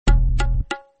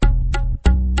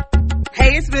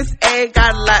It's Miss A,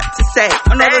 got a lot to say.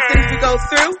 On all the things we go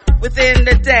through within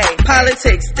the day.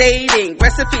 Politics, dating,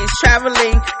 recipes,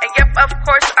 traveling. And yep, of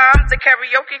course, I'm the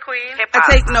karaoke queen. Hip-hop.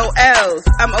 I take no L's.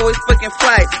 I'm always booking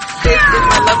flights. This is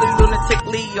my lovely lunatic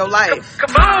lead your life.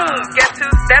 Kaboom! Guess who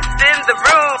steps in the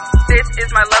room? This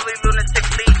is my lovely lunatic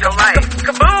lead your life.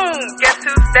 Kaboom! Guess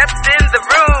who steps in the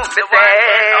room? Miss A.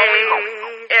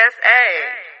 S.A.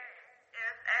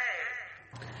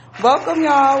 Welcome,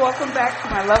 y'all. Welcome back to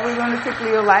my lovely lunatic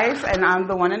Leo life, and I'm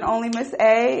the one and only Miss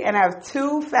A, and I have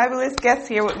two fabulous guests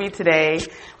here with me today.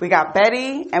 We got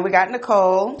Betty and we got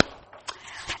Nicole,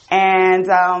 and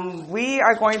we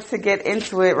are going to get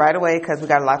into it right away because we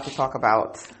got a lot to talk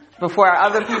about before our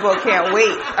other people can't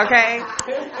wait, okay?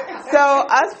 So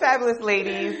us fabulous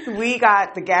ladies, we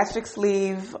got the gastric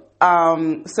sleeve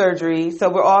surgery. So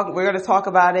we're going to talk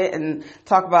about it and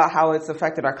talk about how it's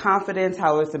affected our confidence,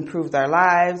 how it's improved our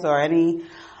lives, or any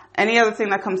other thing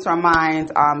that comes to our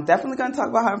mind. Definitely going to talk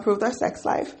about how it improved our sex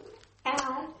life.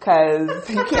 Because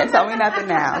you can't tell me nothing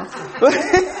now.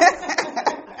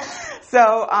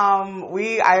 So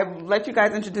I let you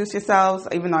guys introduce yourselves,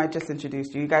 even though I just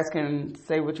introduced you. You guys can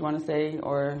say what you want to say,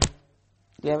 or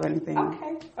do you have anything?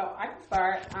 Okay, so I can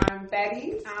start. I'm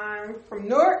Betty. I'm from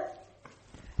Newark.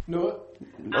 Should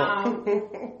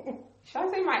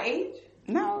I say my age?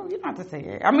 No, you don't have to say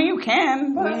it. I mean, you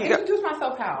can. Well, introduce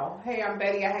myself how? Hey, I'm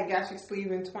Betty. I had gastric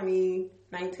sleeve in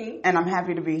 2019. And I'm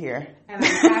happy to be here. And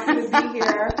I'm happy to be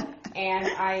here. And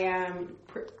I am...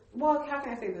 Well, how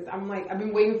can I say this? I've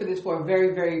been waiting for this for a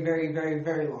very, very, very, very,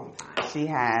 very long time. She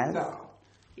has. So,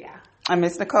 yeah. I'm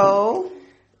Miss Nicole.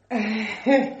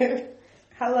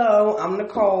 Hello, I'm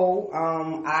Nicole.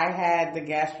 I had the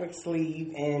gastric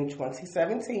sleeve in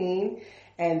 2017,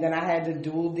 and then I had the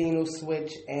dual dental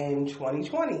switch in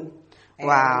 2020. And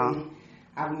wow.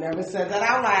 I've never said that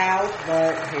out loud,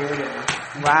 but here it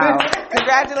is. Wow.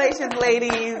 Congratulations,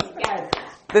 ladies. Yes.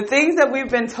 The things that we've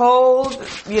been told,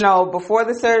 before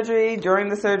the surgery, during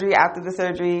the surgery, after the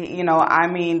surgery,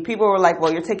 people were like,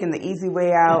 well, you're taking the easy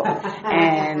way out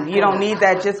and you don't need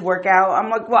that, just work out. I'm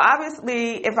like, well,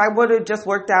 obviously, if I would have just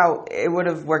worked out, it would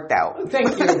have worked out.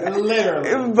 Thank you,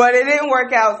 literally. But it didn't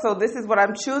work out, so this is what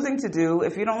I'm choosing to do.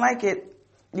 If you don't like it,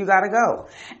 you gotta go.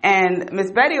 And Miss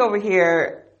Betty over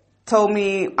here told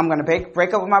me I'm going to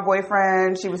break up with my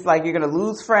boyfriend. She was like, you're going to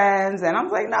lose friends. And I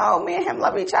was like, no, me and him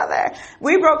love each other.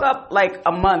 We broke up like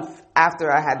a month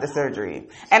after I had the surgery.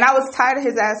 And I was tired of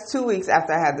his ass 2 weeks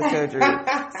after I had the surgery.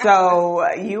 So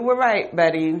you were right,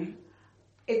 Betty.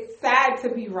 It's sad to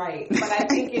be right, but I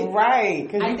think it's... Right,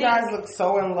 because you guys look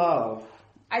so in love.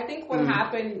 I think what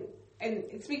happened, and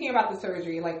speaking about the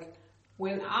surgery,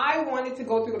 when I wanted to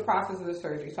go through the process of the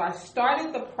surgery, so I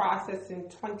started the process in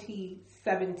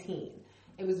 2017.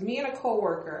 It was me and a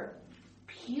coworker,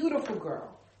 beautiful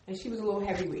girl, and she was a little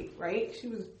heavyweight, right? She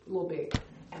was a little big,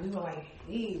 and we were like,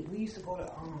 hey, we used to go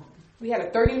to, we had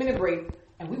a 30-minute break,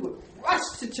 and we would rush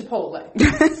to Chipotle.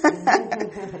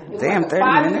 Damn, 30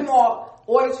 5 minutes. in the mall,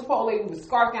 order Chipotle, we would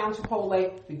scarf down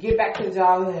Chipotle, we get back to the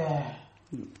job,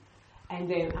 and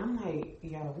then I'm like,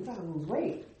 yo, we gotta lose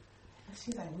weight.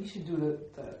 She's like, we should do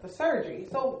the surgery.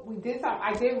 So we did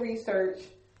I did research,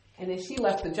 and then she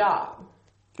left the job.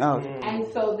 Oh. And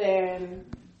so then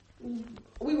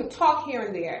we would talk here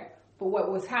and there, but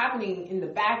what was happening in the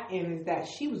back end is that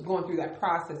she was going through that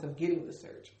process of getting the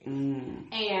surgery.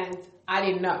 And I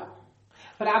didn't know.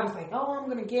 But I was like, oh, I'm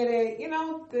going to get it.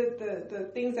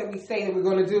 The things that we say that we're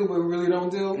going to do, but we really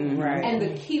don't do. Right. And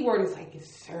the key word is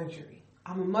it's surgery.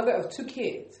 I'm a mother of 2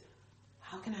 kids.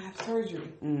 How can I have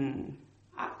surgery?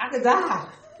 I could die,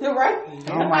 right?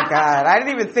 Oh my God. I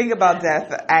didn't even think about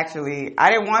death, actually. I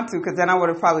didn't want to, because then I would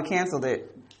have probably canceled it.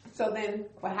 So then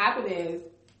what happened is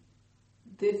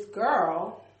this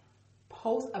girl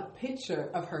posts a picture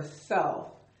of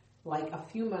herself a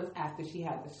few months after she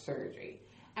had the surgery.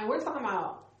 And we're talking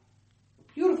about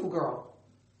beautiful girl.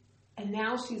 And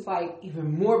now she's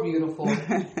even more beautiful.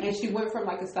 And she went from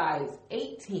a size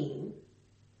 18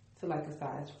 to a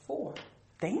size 4.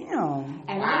 Damn.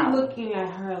 And wow. I'm looking at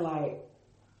her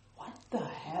what the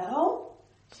hell?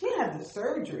 She had the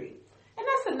surgery. And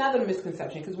that's another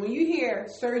misconception, because when you hear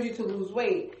surgery to lose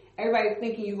weight, everybody's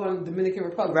thinking you're going to the Dominican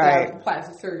Republic to have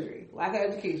plastic surgery. Lack of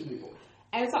education, people.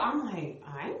 And so I'm like,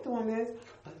 I ain't doing this,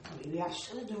 but maybe I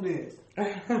should do this.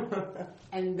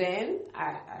 And then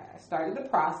I started the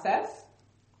process,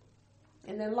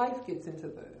 and then life gets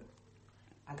into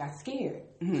I got scared.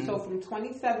 So from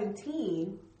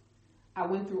 2017... I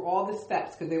went through all the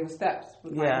steps, because there were steps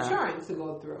with my insurance to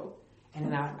go through. And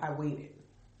then I waited.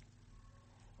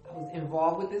 I was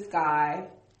involved with this guy,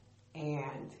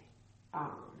 and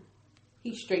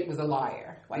he straight was a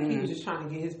liar. Like, he was just trying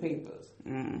to get his papers.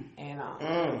 And,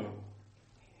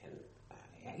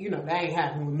 you know, that ain't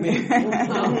happening with me.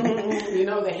 You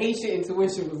know, the Haitian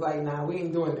intuition was like, nah, we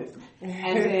ain't doing this.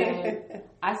 And then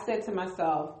I said to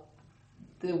myself,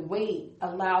 the weight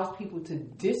allows people to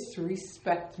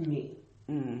disrespect me.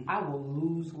 I will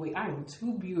lose weight. I am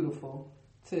too beautiful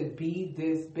to be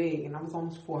this big. And I was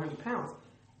almost 400 pounds.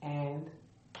 And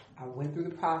I went through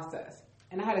the process.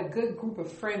 And I had a good group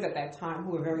of friends at that time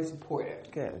who were very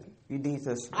supportive. Good. You need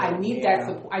to support. I needed that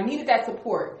support. I needed that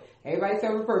support. Everybody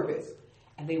served a purpose.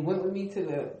 And they went with me to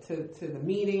the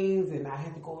meetings, and I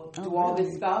had to go do all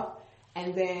this stuff.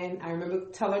 And then I remember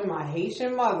telling my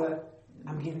Haitian mother,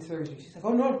 I'm getting surgery. She's like,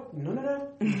 oh, no, Don't do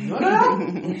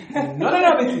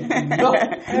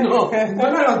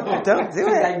She's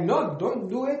it. like, no, don't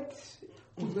do it.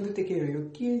 Who's going to take care of your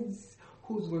kids?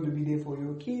 Who's going to be there for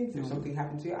your kids if something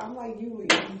happens to you? I'm like, you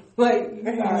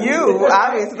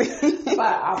obviously. But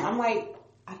I'm like,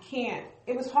 I can't.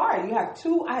 It was hard. I had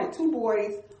two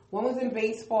boys. One was in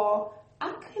baseball.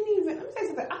 I couldn't even, let me tell you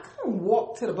something, I couldn't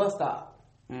walk to the bus stop.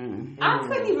 I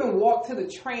couldn't even walk to the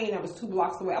train that was 2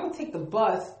 blocks away. I would take the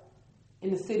bus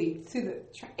in the city to the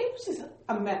train. It was just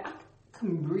a mess. I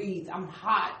couldn't breathe. I'm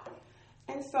hot.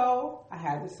 And so I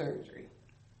had the surgery.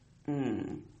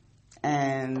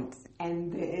 And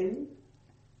then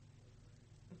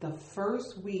the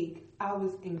first week, I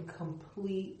was in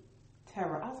complete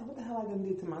terror. I was like, what the hell I gonna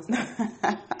do to myself?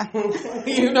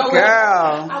 You know,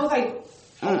 girl. I was like,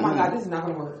 oh my God, this is not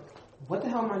gonna work. What the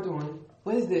hell am I doing?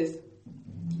 What is this?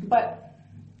 But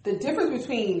the difference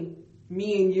between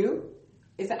me and you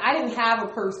is that I didn't have a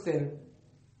person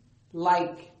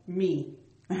like me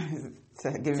to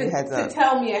give you a heads up. To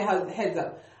tell me a heads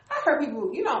up. I heard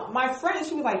people, you know, my friend,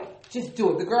 she was like, just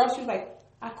do it. The girl, she was like,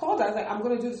 I called her. I was like, I'm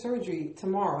going to do the surgery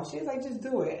tomorrow. She was like, just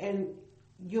do it and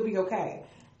you'll be okay.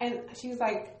 And she was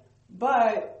like,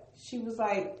 but she was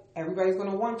like, everybody's going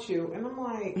to want you. And I'm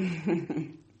like,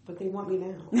 but they want me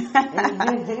now.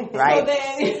 Right.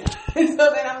 So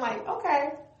then I'm like,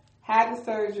 okay. Had the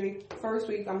surgery. First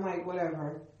week, I'm like,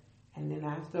 whatever. And then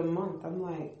after a month, I'm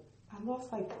like, I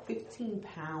lost like 15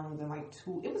 pounds and like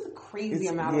 2. It was a crazy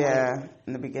amount of weight. Yeah,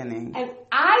 in the beginning. And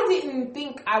I didn't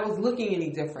think I was looking any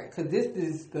different because this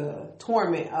is the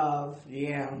torment of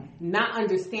not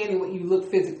understanding what you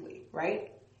look physically,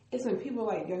 right? It's when people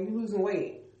are like, yo, you losing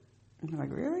weight. I'm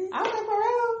like, really? I was like, for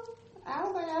real? I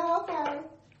was like, oh, okay.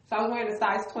 So I was wearing a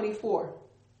size 24.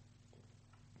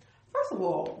 First of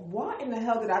all, why in the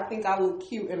hell did I think I look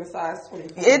cute in a size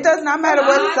 24? It does not matter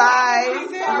what size.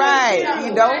 Right.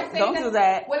 You don't do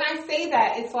that. When I say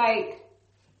that, it's like,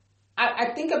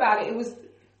 I think about it, it was,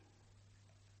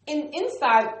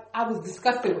 inside, I was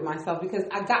disgusted with myself because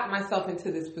I got myself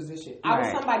into this position. I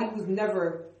was somebody who's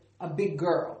never a big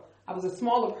girl. I was a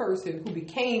smaller person who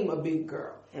became a big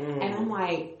girl. And I'm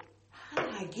like, how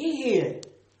did I get here?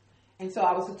 And so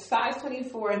I was a size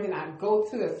 24, and then I go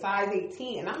to a size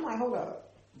 18, and I'm like, hold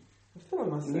up. I'm feeling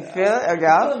myself. You feel it? I'm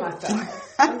feeling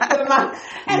myself. I'm feeling myself.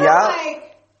 And I'm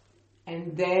like,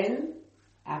 and then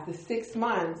after 6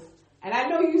 months, and I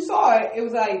know you saw it, it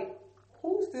was like,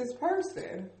 who's this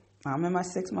person? I'm in my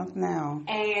 6th month now.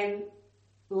 And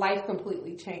life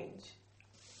completely changed.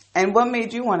 And what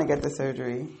made you want to get the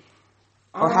surgery?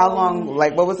 Or how long,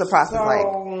 like, what was the process like?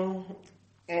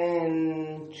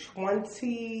 In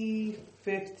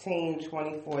 2015,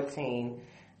 2014,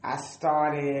 I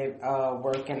started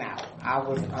working out. I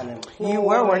was unemployed. You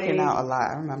were working out a lot,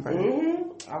 I remember.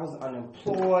 I was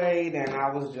unemployed, and I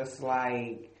was just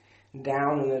like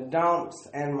down in the dumps.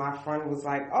 And my friend was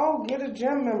like, oh, get a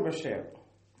gym membership.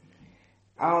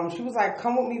 She was like,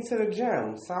 come with me to the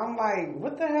gym. So I'm like,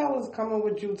 what the hell is coming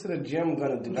with you to the gym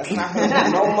gonna do? That's not gonna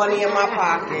put no money in my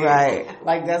pocket. Right.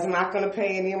 Like, that's not gonna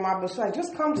pay any of my bills. She's like,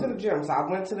 just come to the gym. So I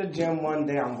went to the gym one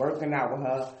day. I'm working out with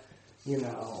her, you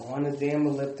know, on a damn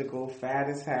elliptical, fat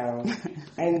as hell.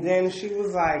 And then she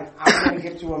was like, I'm gonna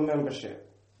get you a membership.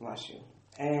 Bless you.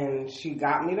 And she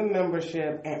got me the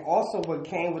membership, and also what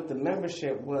came with the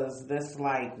membership was this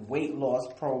like weight loss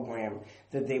program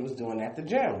that they was doing at the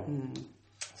gym.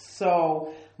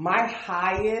 So my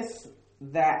highest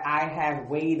that I had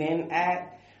weighed in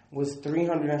at was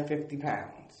 350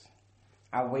 pounds.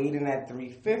 I weighed in at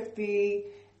 350,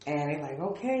 and they're like,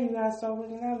 okay, you guys start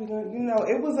working out. You know,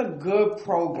 it was a good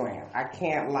program. I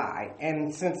can't lie.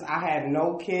 And since I had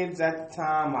no kids at the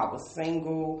time, I was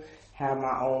single, had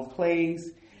my own place,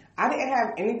 I didn't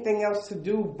have anything else to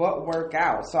do but work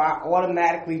out. So I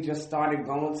automatically just started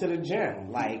going to the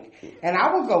gym. And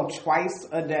I would go twice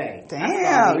a day.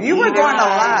 Damn, you were going a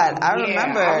lot. I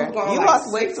remember. I was going you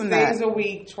lost weight from that. 6 days a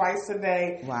week, twice a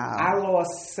day. Wow. I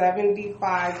lost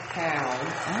 75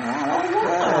 pounds. Oh, wow,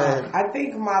 that's good. I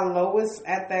think my lowest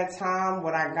at that time,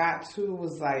 what I got to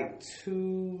was like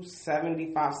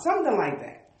 275, something like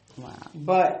that. Wow.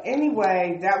 But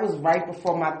anyway, that was right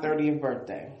before my 30th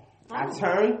birthday. I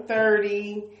turned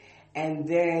 30, and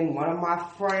then one of my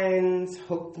friends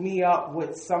hooked me up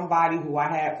with somebody who I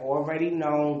had already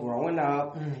known growing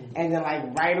up, and then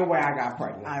right away I got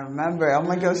pregnant. I remember. Oh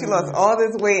my God, she lost all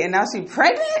this weight, and now she's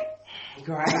pregnant?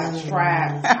 Girl, I got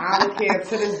trapped. I don't care.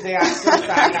 To this day, I still say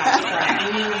I got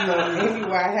trapped. So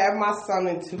anyway, I had my son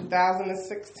in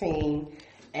 2016,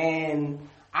 and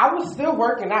I was still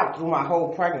working out through my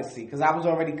whole pregnancy because I was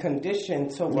already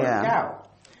conditioned to work out.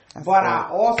 That's but good. I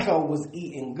also was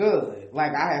eating good.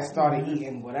 I had started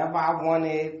eating whatever I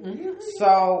wanted. Mm-hmm.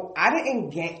 So I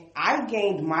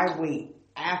gained my weight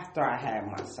after I had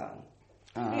my son.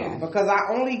 Because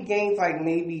I only gained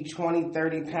maybe 20,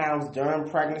 30 pounds during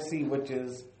pregnancy, which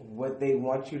is what they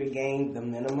want you to gain, the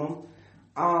minimum.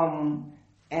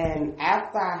 And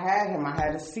after I had him, I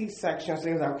had a C-section. So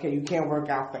they was like, okay, you can't work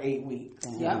out for 8 weeks.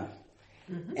 Mm-hmm. Yep.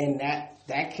 Mm-hmm. And that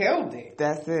killed it.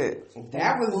 That's it.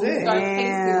 That was it.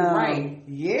 Damn. Right.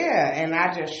 Yeah, and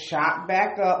I just shot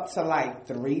back up to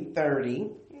 330.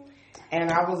 And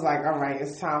I was like, all right,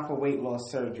 it's time for weight loss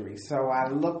surgery. So I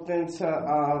looked into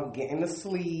getting a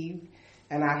sleeve,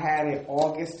 and I had it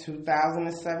August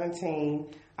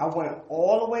 2017. I went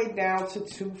all the way down to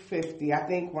 250. I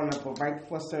think right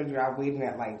before surgery, I weighed in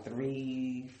at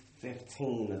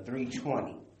 315 or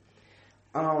 320.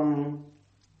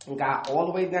 Got all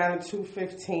the way down to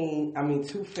 250.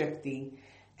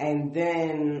 And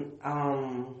then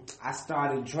I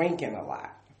started drinking a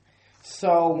lot.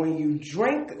 So when you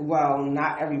drink, well,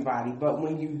 not everybody, but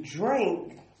when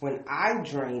I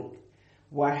drink,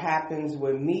 what happens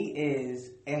with me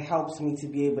is it helps me to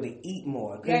be able to eat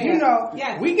more. Because,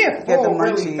 we get full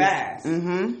really fast.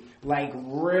 Mm-hmm.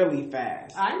 Really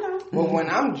fast. I know. But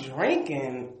when I'm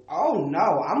drinking, oh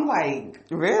no, I'm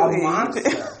really? A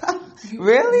monster.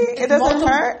 Really? It doesn't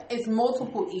hurt? It's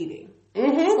multiple eating.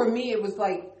 Mm-hmm. For me, it was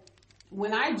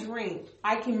when I drink,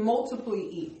 I can multiply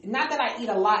eat. Not that I eat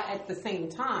a lot at the same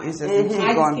time. It's just keep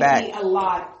going back. I can eat a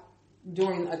lot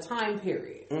during a time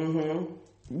period. Mm-hmm.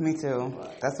 Me too.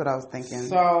 That's what I was thinking.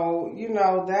 So,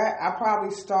 that I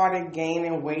probably started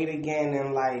gaining weight again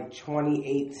in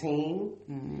 2018.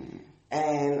 Mm-hmm.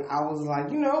 And I was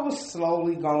it was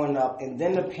slowly going up. And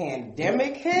then the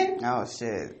pandemic hit. Oh,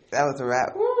 shit. That was a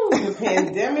wrap. The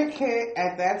pandemic hit.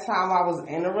 At that time, I was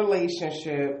in a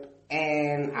relationship.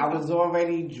 And I was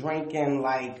already drinking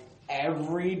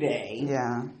every day.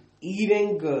 Yeah.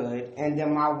 Eating good. And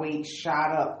then my weight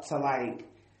shot up to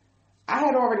I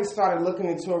had already started looking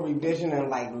into a revision in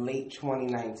late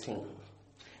 2019.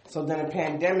 So then the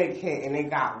pandemic hit and it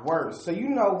got worse. So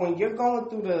when you're going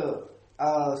through the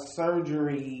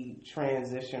surgery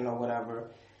transition or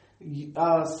whatever,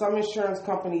 some insurance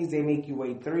companies, they make you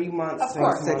wait 3 months, 6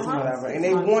 months, whatever, and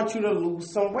they want you to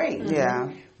lose some weight. Yeah.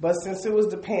 But since it was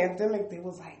the pandemic, they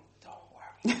was don't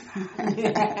worry.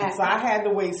 So I had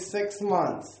to wait 6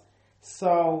 months.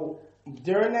 So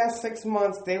during that 6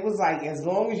 months, they was as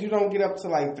long as you don't get up to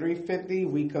 350,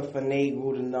 we could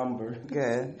finagle the number.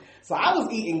 Good. So I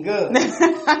was eating good.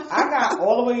 I got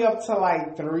all the way up to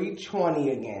 320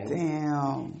 again.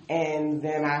 Damn. And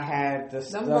then I had the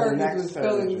next was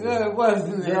feeling good,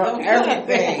 wasn't it? Girl,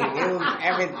 everything. It was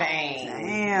everything.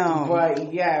 Damn.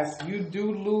 But yes, you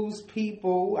do lose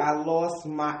people. I lost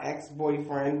my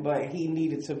ex-boyfriend, but he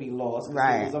needed to be lost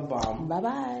because he was a bum.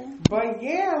 Bye-bye. But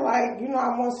yeah,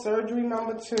 I'm on surgery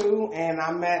number 2, and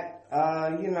I'm at,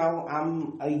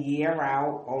 I'm a year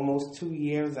out, almost 2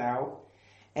 years out.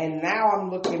 And now I'm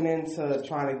looking into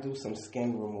trying to do some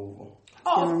skin removal.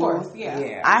 Oh, of course,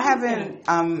 yeah. I haven't,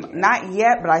 not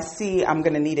yet, but I see I'm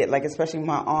gonna need it, especially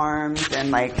my arms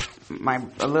and a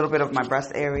little bit of my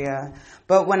breast area.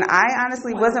 But when I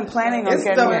honestly wasn't planning on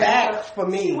getting the back for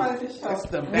me. It's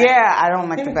the back. Yeah, I don't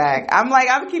like the back. I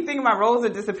keep thinking my rolls are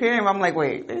disappearing, but I'm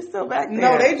wait, they're still back there.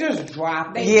 No, they just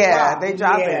drop. They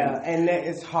drop it. Yeah, and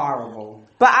it's horrible.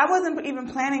 But I wasn't even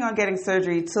planning on getting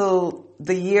surgery till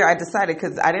the year I decided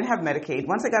because I didn't have Medicaid.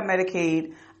 Once I got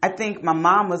Medicaid, I think my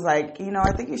mom was like,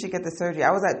 I think you should get the surgery.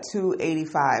 I was at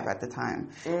 285 at the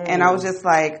time. And I was just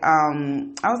like, I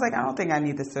don't think I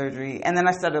need the surgery. And then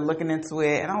I started looking into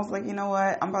it, and I was like, you know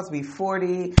what? I'm about to be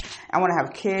 40. I want to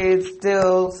have kids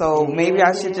still, so maybe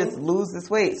I should just lose this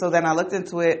weight. So then I looked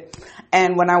into it.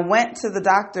 And when I went to the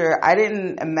doctor, I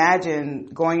didn't imagine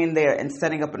going in there and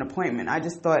setting up an appointment. I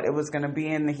just thought it was going to be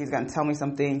in, he's going to tell me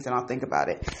some things and I'll think about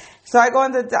it. So I go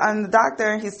on the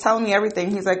doctor, and he's telling me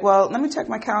everything. He's like, well, let me check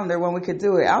my calendar when we could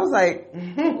do it. I was like,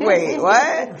 wait,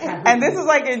 what? And this was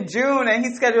like in June, and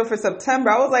he's scheduled for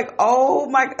September. I was like, oh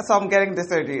my, so I'm getting the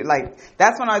surgery. Like,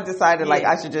 that's when I decided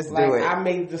I should just do it. I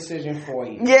made the decision for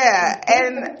you. Yeah.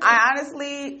 And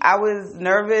I was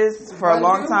nervous for a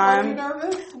long time. Was you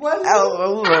nervous? Was A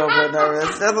little bit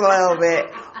nervous, just a little bit.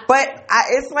 But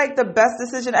it's like the best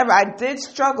decision ever. I did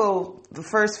struggle the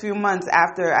first few months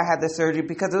after I had the surgery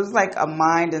because it was like a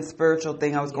mind and spiritual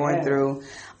thing I was going through.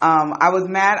 I was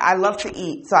mad. I love to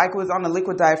eat. So I was on a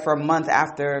liquid diet for a month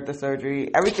after the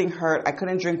surgery. Everything hurt. I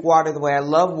couldn't drink water the way I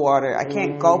love water. I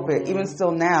can't gulp it. Even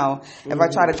still now, if I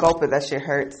try to gulp it, that shit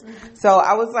hurts. So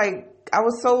I was like, I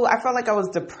felt like I was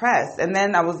depressed. And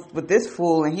then I was with this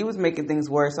fool, and he was making things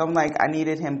worse. So I'm like, I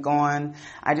needed him gone.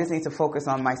 I just need to focus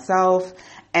on myself.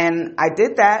 And I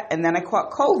did that, and then I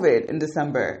caught COVID in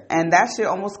December. And that shit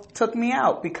almost took me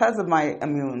out because of my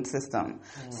immune system.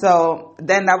 So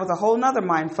then that was a whole nother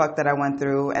mind fuck that I went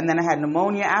through. And then I had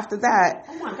pneumonia after that.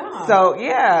 Oh my God. So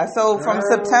yeah, so from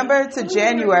September to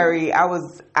January, I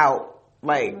was out.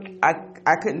 Like,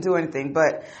 I couldn't do anything.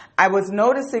 But I was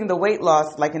noticing the weight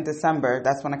loss, like in December.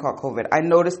 That's when I caught COVID. I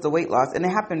noticed the weight loss, and it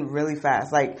happened really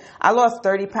fast. Like, I lost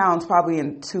 30 pounds probably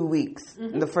in 2 weeks,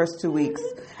 in the first 2 weeks.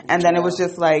 And then it was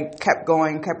just like, kept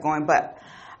going. But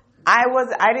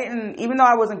even though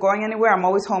I wasn't going anywhere, I'm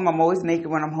always home. I'm always naked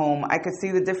when I'm home. I could see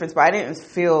the difference, but I didn't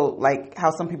feel like how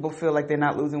some people feel like they're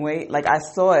not losing weight. Like, I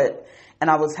saw it. And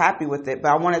I was happy with it,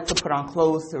 but I wanted to put on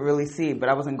clothes to really see, but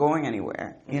I wasn't going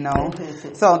anywhere,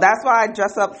 So that's why I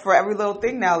dress up for every little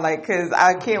thing now, like, cause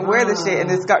I can't wear this shit,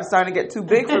 and it's starting to get too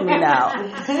big for me now.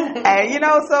 And,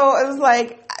 so it was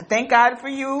like, thank God for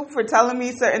you for telling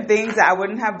me certain things that I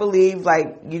wouldn't have believed.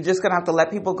 Like, you're just gonna have to let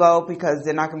people go because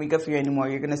they're not gonna be good for you anymore.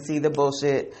 You're gonna see the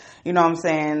bullshit. You know what I'm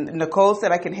saying? Nicole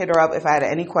said I can hit her up if I had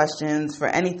any questions for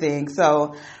anything.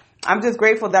 So I'm just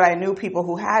grateful that I knew people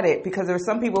who had it, because there were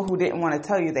some people who didn't want to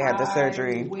tell you they had the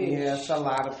surgery. Yes, a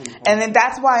lot of people. And then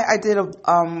that's why I did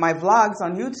my vlogs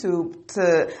on YouTube.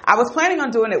 I was planning on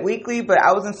doing it weekly, but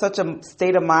I was in such a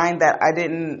state of mind that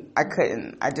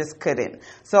I just couldn't.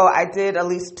 So I did at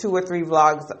least 2 or 3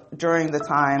 vlogs during the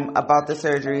time about the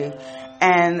surgery,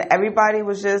 and everybody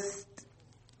was just,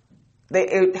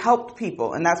 it helped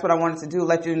people, and that's what I wanted to do,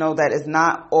 let you know that it's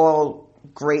not all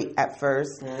great at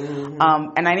first.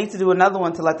 And I need to do another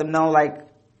one to let them know, like,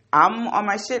 I'm on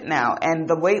my shit now, and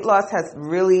the weight loss has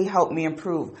really helped me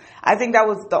improve. I think that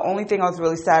was the only thing I was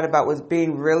really sad about, was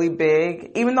being really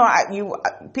big. Even though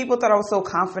people thought I was so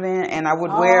confident and I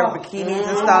would wear bikinis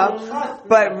and stuff,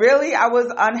 but really I was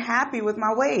unhappy with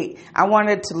my weight. I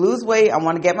wanted to lose weight, I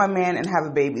want to get my man, and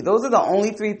have a baby. Those are the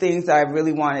only 3 things that I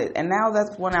really wanted, and now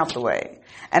that's one out the way.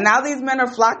 And now these men are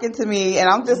flocking to me, and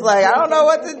I'm just like, I don't know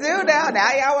what to do now.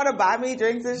 Now y'all want to buy me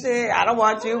drinks and shit. I don't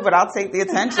want you, but I'll take the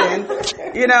attention,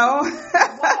 Well,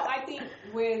 I think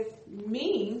with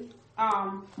me,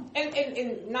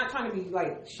 and not trying to be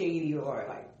like shady or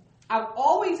like, I've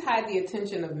always had the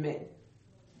attention of men.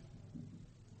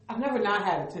 I've never not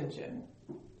had attention.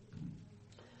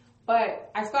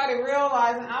 But I started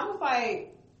realizing, I was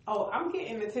like, oh, I'm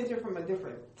getting attention from a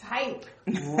different type.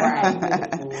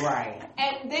 Right.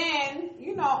 And then,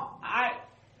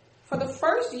 for the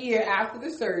first year after the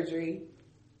surgery,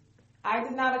 I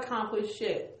did not accomplish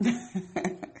shit.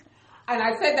 And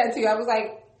I said that to you. I was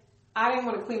like, I didn't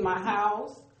want to clean my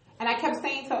house. And I kept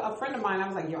saying to a friend of mine, I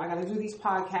was like, yo, I got to do these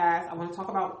podcasts. I want to talk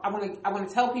about, I want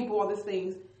to tell people all these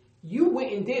things. You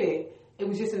went and did it. It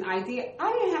was just an idea.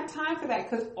 I didn't have time for that,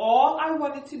 because all I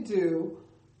wanted to do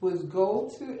was go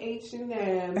to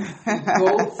H&M,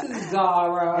 go to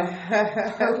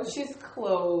Zara, purchase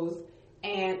clothes,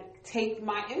 and take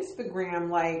my Instagram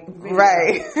video.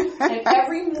 Right. And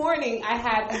every morning I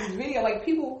had this video, like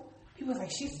people was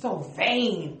like, she's so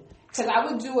vain. Because I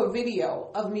would do a video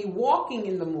of me walking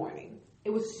in the morning. It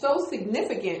was so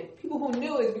significant. People who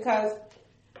knew it, because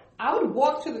I would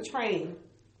walk to the train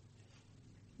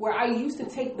where I used to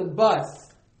take the bus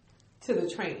to the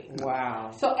train. Wow.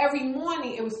 So every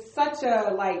morning it was such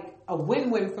a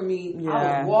win-win for me. Yeah.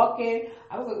 I was walking.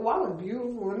 I was like, wow, I look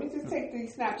beautiful. Let me just take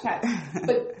these Snapchats.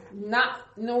 But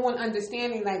no one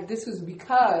understanding that this was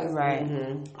because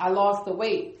I lost the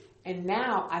weight. And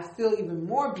now I feel even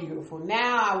more beautiful.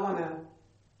 Now I want to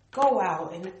go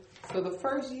out. And so the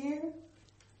first year,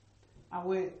 I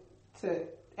went to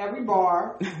every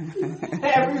bar,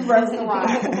 every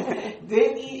restaurant,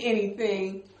 didn't eat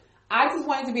anything. I just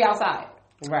wanted to be outside.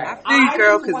 Right. I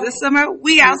girl, because this summer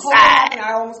we outside.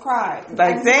 I almost cried.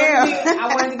 Like, damn. I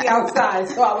wanted to be outside.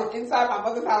 So I was inside my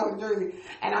mother's house in Jersey.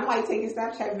 And I'm like taking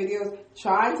Snapchat videos,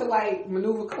 trying to like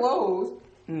maneuver clothes.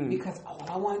 Because all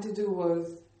I wanted to do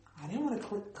was, I didn't want to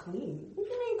clean. What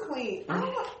do you mean clean?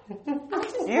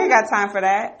 You ain't got time for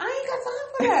that. I ain't got time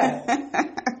for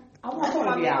that. I want to put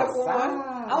my makeup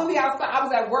on. I want to be outside. I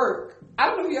was at work. I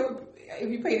don't know if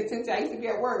you paid attention. I used to be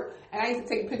at work and I used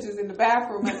to take pictures in the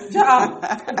bathroom at the job.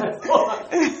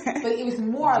 But it was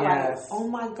more like, oh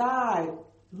my God,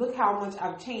 look how much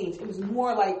I've changed. It was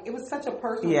more like, it was such a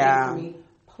personal thing for me.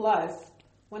 Plus,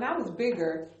 when I was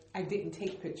bigger, I didn't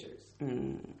take pictures.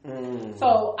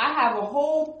 So I have a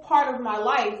whole part of my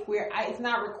life where it's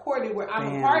not recorded, where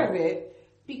I'm a part of it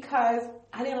because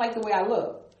I didn't like the way I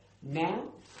look. Now,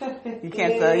 you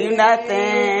can't tell you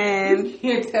nothing. You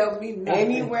can't tell me nothing.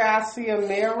 Anywhere I see a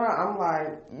mirror, I'm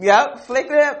like, yep, flick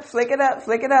it up, flick it up,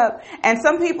 flick it up. And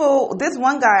some people, this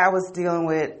one guy I was dealing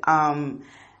with,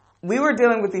 we were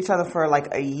dealing with each other for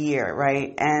like a year,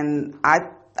 right? And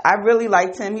I really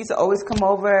liked him. He used to always come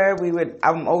over.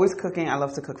 I'm always cooking. I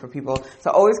love to cook for people.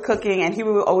 So always cooking. And he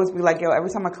would always be like, yo,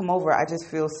 every time I come over, I just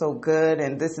feel so good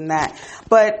and this and that.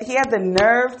 But he had the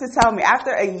nerve to tell me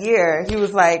after a year, he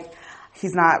was like,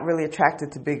 he's not really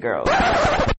attracted to big girls.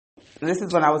 This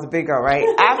is when I was a big girl, right?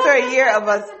 After a year of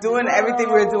us doing everything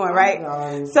we were doing,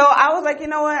 right? So I was like, you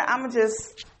know what? I'm going to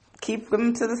just keep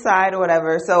them to the side or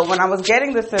whatever. So when I was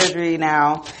getting the surgery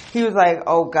now, he was like,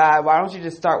 oh God, why don't you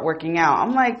just start working out?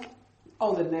 I'm like,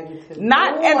 oh, the negative. and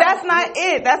that's not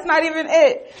it. That's not even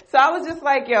it. So I was just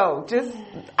like, yo, cause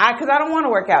I don't want to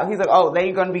work out. He's like, oh, then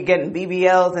you're going to be getting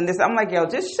BBLs and this. I'm like, yo,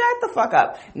 just shut the fuck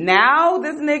up. Now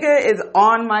this nigga is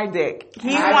on my dick.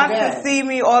 He wants to see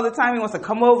me all the time. He wants to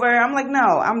come over. I'm like, no,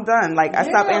 I'm done. Like, I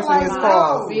stopped answering his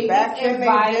calls. Back then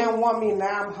they didn't want me.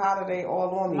 Now I'm hotter. They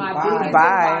all want me. My biggest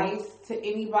advice to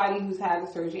anybody who's had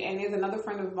the surgery, and there's another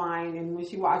friend of mine, and when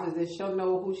she watches this, she'll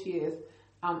know who she is.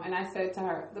 And I said to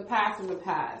her, the past is the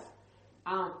past.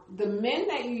 The men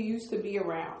that you used to be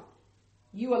around,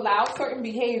 you allowed certain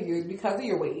behaviors because of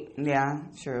your weight. Yeah,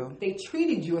 true. They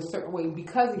treated you a certain way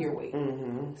because of your weight.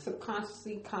 Mm-hmm.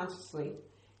 Subconsciously, consciously.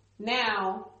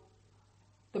 Now,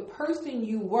 the person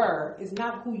you were is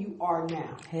not who you are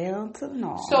now. Hell to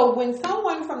no. So when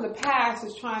someone from the past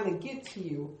is trying to get to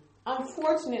you,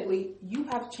 unfortunately, you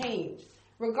have changed.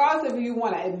 Regardless if you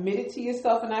want to admit it to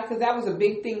yourself or not, because that was a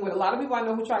big thing with a lot of people I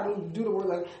know who try to do the word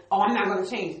like, oh, I'm not going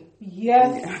to change.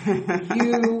 Yes,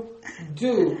 you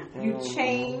do. You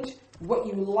change. What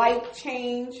you like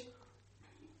change.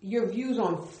 Your views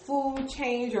on food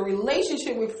change. Your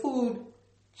relationship with food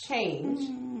change.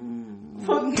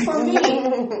 For me,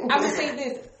 I'm going to say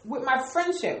this. With my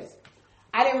friendships,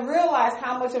 I didn't realize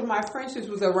how much of my friendships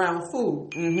was around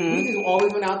food. Mm-hmm. We just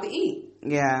always went out to eat.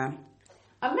 Yeah.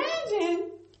 Imagine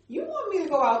you want me to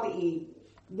go out to eat.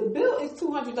 The bill is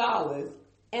 $200,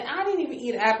 and I didn't even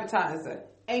eat an appetizer.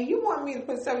 And you want me to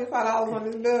put $75 on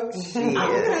this bill?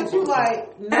 I'm looking at you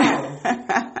like, no.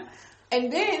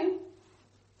 And then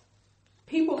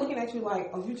people looking at you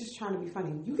like, oh, you're just trying to be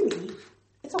funny. You can eat.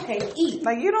 It's okay, eat.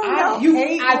 Like, you don't know.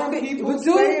 People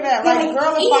say that. Like,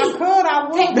 girl, if I could, I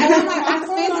would. And I'm like, I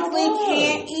physically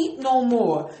can't eat no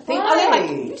more. They're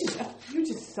like, you're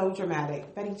just so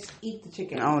dramatic. Betty, just eat the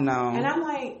chicken. Oh, no. And I'm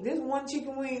like, this one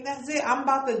chicken wing, that's it. I'm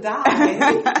about to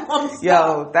die.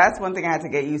 Yo, that's one thing I had to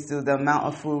get used to, the amount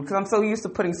of food. Because I'm so used to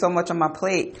putting so much on my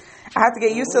plate. I have to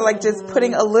get used to, like, just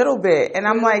putting a little bit. And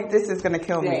I'm like, this is going to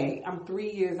kill me. I'm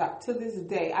 3 years out. To this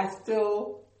day, I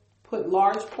still put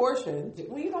large portions.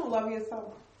 Well, you don't love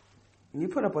yourself. You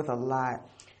put up with a lot.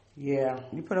 Yeah.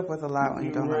 You put up with a lot when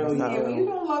you don't really love yourself. Yeah, when you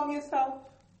don't love yourself.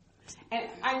 And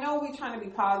I know we're trying to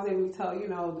be positive. We tell,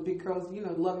 the big girls,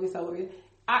 love yourself.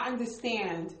 I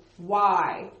understand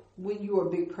why when you're a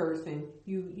big person,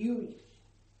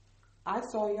 I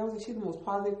saw you, I was like, she's the most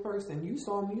positive person. You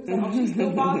saw me, you was like, oh, she's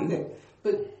still positive.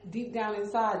 But deep down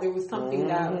inside, there was something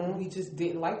that we just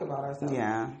didn't like about ourselves.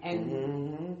 Yeah.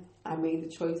 And I made the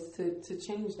choice to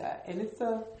change that. And it's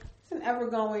a an ever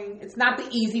going. It's not the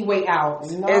easy way out.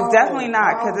 No, It's definitely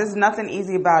not, because no. there's nothing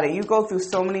easy about it. You go through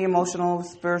so many emotional,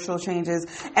 spiritual changes.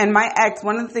 And my ex,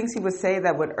 one of the things he would say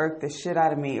that would irk the shit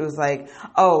out of me, it was like,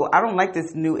 oh, I don't like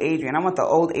this new Adrian. I want the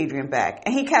old Adrian back.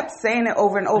 And he kept saying it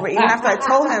over and over, even after I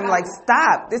told him, like,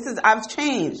 stop. I've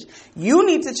changed. You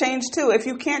need to change too. If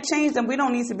you can't change, then we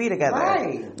don't need to be together.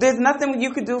 Right. There's nothing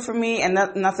you could do for me and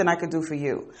nothing I could do for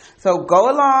you. So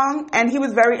go along. And he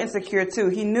was very insecure too.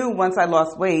 He knew once I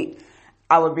lost weight,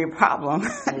 I would be a problem.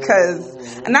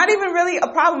 Because not even really a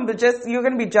problem, but just you're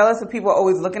going to be jealous of people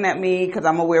always looking at me because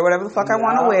I'm going to wear whatever the fuck I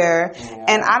want to wear. Yeah.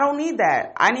 And I don't need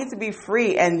that. I need to be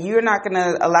free, and you're not going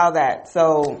to allow that.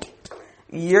 So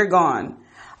you're gone.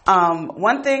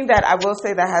 One thing that I will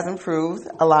say that has improved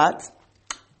a lot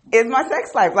is my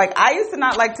sex life. Like, I used to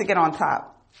not like to get on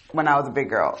top when I was a big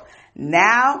girl.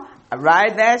 Now, I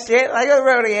ride that shit like a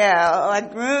rodeo,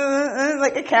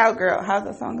 like a cowgirl. How's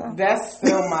that song go? That's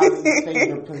still my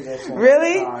favorite position.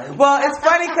 Really? Sorry. Well, it's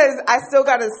funny because I still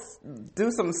got to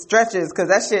do some stretches because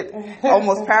that shit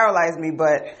almost paralyzed me.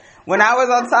 But when I was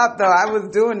on top, though, I was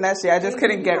doing that shit. I just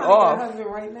couldn't get Your off. husband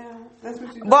right now. That's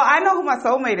what you. Well, I know who my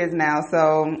soulmate is now,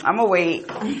 so I'm going to wait.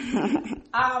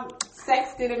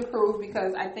 Sex did improve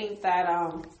because I think that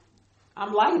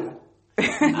I'm lighter.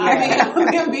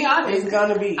 I'm gonna be honest. It's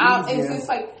gonna be easier. It's just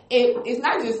like it's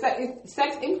not just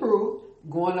sex improved.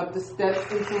 Going up the steps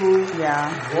improved. Yeah.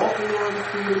 Walking around the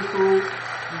street improved.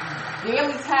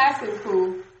 Daily tasks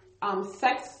improved.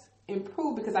 Sex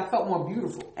improved because I felt more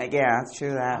beautiful. Yeah, it's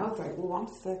true I that. was like, "Oh, I'm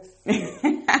sexy."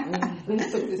 Let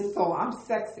me put this so I'm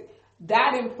sexy.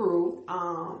 That improved.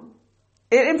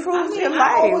 It improves your I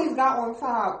life. always got on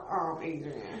top,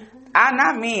 Adrian.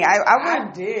 Not me. I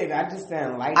did. I just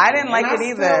didn't like it. I didn't like it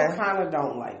either. I still kind of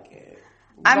don't like it.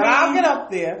 I But mean, I'll get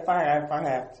up there if I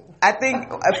have to. I think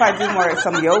if I do more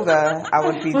some yoga, I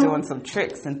would be doing some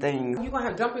tricks and things. You gonna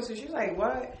have dumpers? So she's like,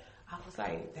 "What?" I was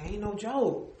like, "That ain't no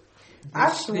joke." I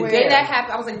The swear. day that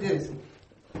happened, I was like this.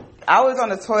 I was on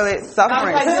the toilet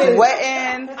suffering, I was like this.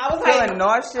 sweating, I was feeling like,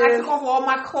 nauseous. I took off all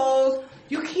my clothes.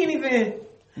 You can't even.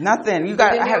 Nothing. You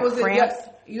got. Then I there had was cramps.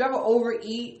 you ever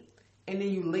overeat and then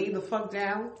you lay the fuck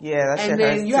down? Yeah, that shit And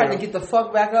then hurts you had too. to get the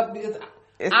fuck back up because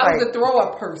It's I was like- a throw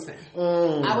up person.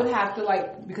 Mm. I would have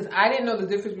to because I didn't know the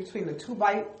difference between a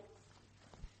 2-bite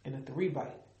and a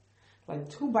 3-bite. Like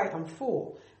 2-bite, I'm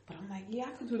full. But I'm like, yeah,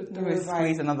 I could do the You would 3rd bite.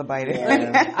 squeeze another bite in.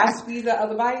 Yeah. I squeezed the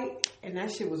other bite, and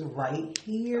that shit was right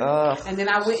here. Ugh. And then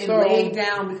I went and So- laid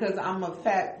down because I'm a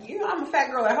fat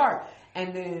girl at heart.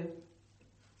 And then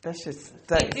That shit's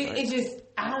sucks. it just,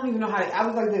 I don't even know how I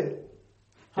was like this.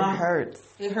 It hurts.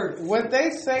 It hurts. What they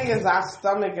say is our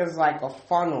stomach is like a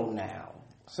funnel now.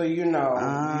 So you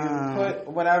Ah. you put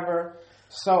whatever.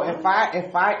 So if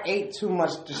I ate too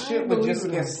much, the shit would just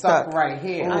believe it. get stuck Stuck. right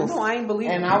here. I know, I ain't believe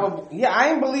And it. I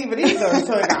ain't believe it either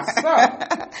until it got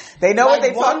stuck. They know what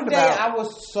Like, they talking one day about. I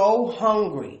was so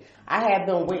hungry. I had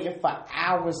been waiting for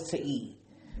hours to eat.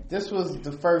 This was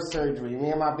the first surgery. Me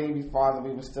and my baby father,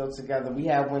 we were still together. We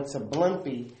had went to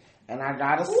Blimpie, and I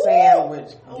got a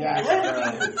sandwich. Yes,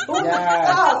 girl.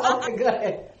 Yes. Oh, okay,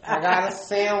 good. I got a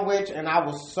sandwich, and I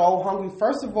was so hungry.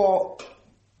 First of all,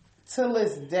 till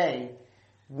this day,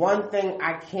 one thing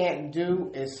I can't do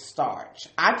is starch.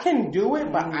 I can do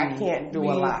it, but I can't do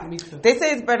a lot. Me too. They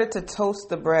say it's better to toast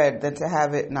the bread than to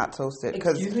have it not toasted.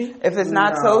 Because Excuse me? if it's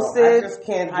not No, I toasted, just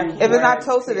can't do if it's not bread,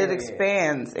 toasted, it period.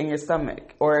 expands in your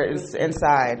stomach or it's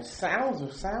inside. Sounds.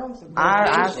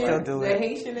 I Haitian- still do The it.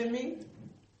 Haitian in me,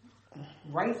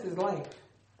 rice is life.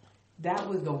 That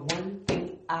was the one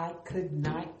thing I could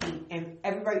not eat. And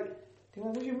everybody, they're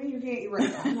like, what do you mean you can't eat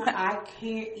rice? I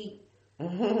can't eat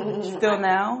Still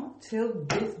now? till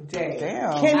this day.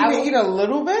 Damn. Can I you will- eat a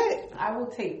little bit? I will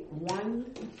take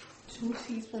 1-2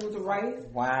 teaspoons of rice.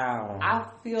 Wow. I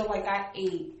feel like I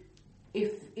ate.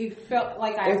 It felt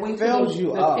like I It went to fills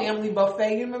you the up. family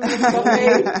buffet. You remember the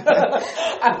buffet?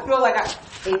 I feel like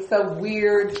it's a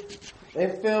weird.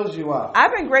 It fills you up.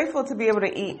 I've been grateful to be able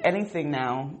to eat anything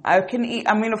now. I can eat,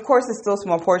 I mean, of course, it's still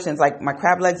small portions, like my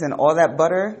crab legs and all that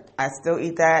butter. I still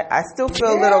eat that. I still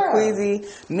feel a little Yeah. queasy.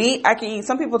 Meat, I can eat.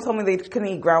 Some people told me they couldn't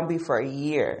eat ground beef for a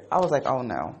year. I was like, oh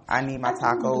no, I need my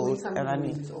tacos and I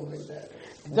need.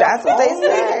 That's what they The only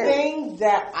said. thing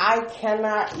that I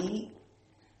cannot eat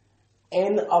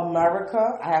in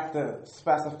America, I have to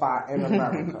specify in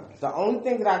America. The only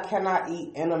thing that I cannot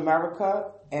eat in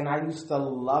America, and I used to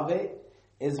love it,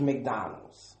 is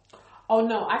McDonald's. Oh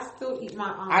no, I still eat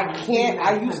my. I can't.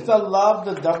 I used to love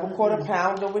the double quarter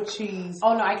pounder with cheese.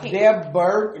 Oh no, I can't.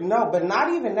 No, but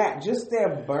not even that. Just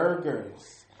their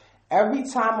burgers Every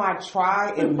time I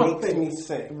try, it makes me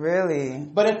sick. Really?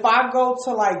 But if I go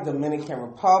to like Dominican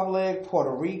Republic,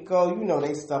 Puerto Rico, you know,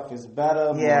 they stuff is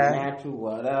better, more natural,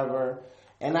 whatever.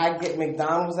 And I get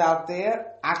McDonald's out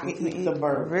there, I can eat the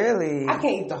burger. Really? I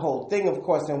can't eat the whole thing, of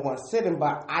course, in one sitting,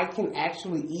 but I can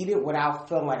actually eat it without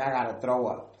feeling like I gotta throw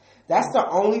up. That's the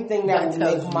only thing that will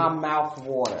make my mouth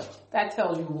water. That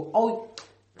tells you,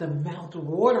 the mouth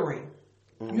watering.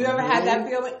 You ever had that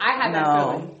feeling? I had that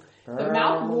feeling. The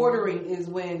mouth watering is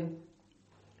when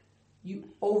you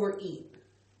overeat.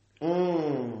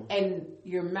 And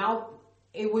your mouth,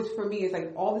 it was for me, it's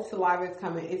like all the saliva is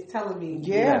coming. It's telling me,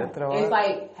 it's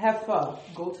like, heifer,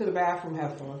 go to the bathroom,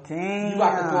 heifer. Damn. You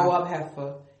got to throw up,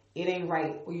 heifer. It ain't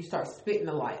right. Or you start spitting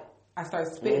a lot. I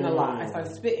started spitting a lot. I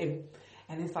started spitting.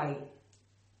 And it's like,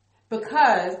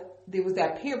 because there was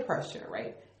that peer pressure,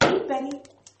 right? Hey, Betty,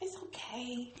 it's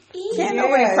okay. Can't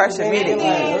nobody pressure me to eat.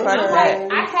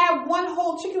 I had one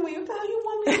whole chicken wing. What the hell you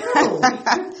want me to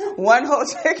do? One whole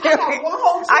chicken wing?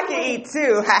 I can eat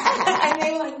two. And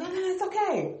they were like, no, it's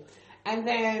okay. And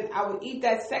then I would eat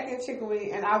that second chicken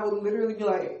wing, and I would literally be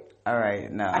like, all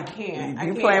right, no. I can't.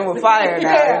 You playing with fire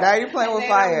now. Now you're playing with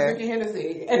fire. I'm drinking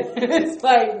Hennessy. And it's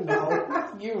like, no.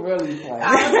 You really play.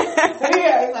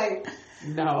 It's like,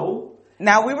 no.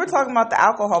 Now, we were talking about the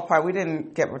alcohol part. We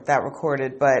didn't get that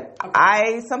recorded, but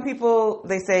some people,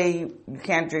 they say you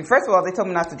can't drink. First of all, they told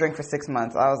me not to drink for 6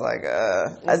 months. I was like,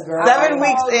 7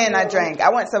 weeks in, I drank.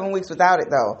 I went 7 weeks without it,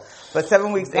 though. But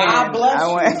 7 weeks in, I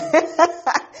went.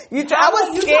 I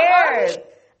was scared.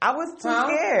 I was too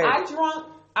scared.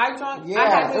 I drunk.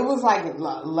 Yeah, it was like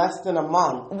less than a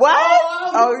month.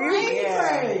 What? You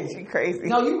crazy. You crazy.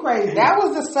 No, you crazy. That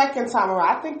was the second time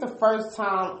around. I think the first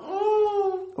time,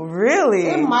 really?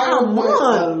 it might have went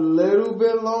a little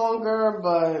bit longer,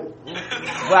 but...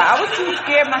 Well, I was too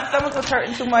scared. My stomach was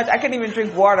hurting too much. I couldn't even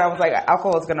drink water. I was like,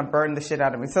 alcohol is going to burn the shit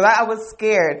out of me. So I was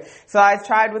scared. So I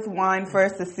tried with wine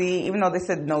first to see, even though they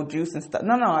said no juice and stuff.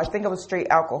 No, I think it was straight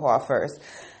alcohol first.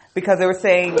 Because they were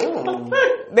saying,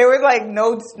 there was like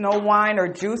no wine or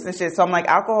juice and shit. So I'm like,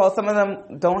 alcohol, some of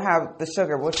them don't have the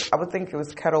sugar, which I would think it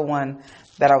was Kettle One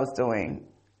that I was doing.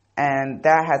 And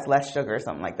that has less sugar or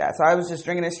something like that. So I was just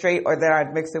drinking it straight, or then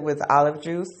I'd mix it with olive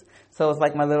juice. So it was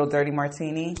like my little dirty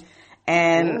martini.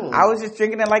 And I was just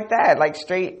drinking it like that, like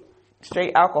straight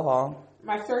alcohol.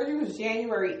 My surgery was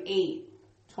January 8,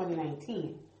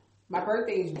 2019. My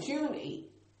birthday is June 8.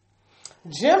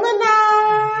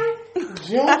 Gemini,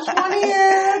 June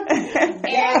 20th.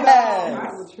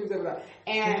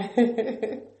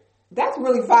 And that's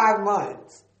really 5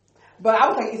 months. But I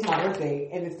was like, it's my birthday,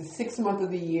 and it's the 6th month of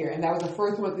the year, and that was the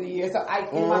first month of the year. So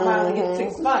in my mind, I get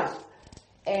 6 months.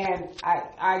 And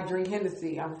I drink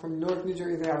Hennessy. I'm from Newark, New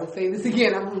Jersey. I will say this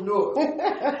again. I'm from Newark.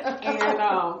 And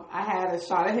I had a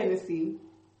shot of Hennessy,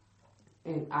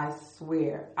 and I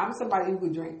swear, I'm somebody who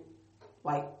could drink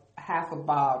like half a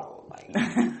bottle, like,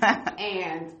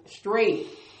 and straight.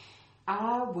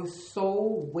 I was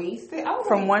so wasted. I was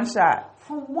from one shot.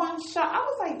 From one shot. I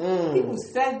was like, people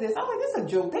said this. I was like, this is a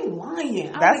joke. They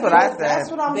lying. That's what I said. That's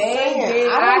what I'm saying.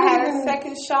 I had a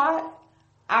second shot.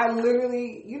 I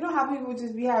literally, you know how people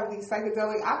just be having these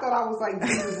psychedelic. I thought I was like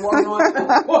Jesus walking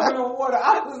on water.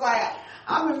 I was like,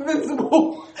 I'm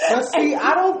invincible. But see,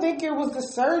 I don't think it was the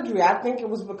surgery. I think it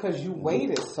was because you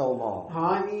waited so long.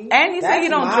 Honey. And you say you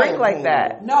don't drink like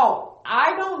that. No,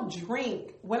 I don't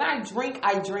drink. When I drink,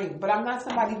 I drink. But I'm not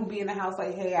somebody who be in the house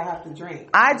like, hey, I have to drink.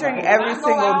 I drink every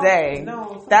single day.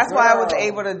 No, that's why I was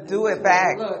able to do it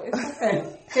back. Look, it's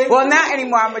okay. Well, not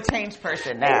anymore. I'm a changed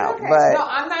person now. Okay. But no,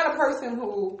 I'm not a person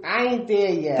who... I ain't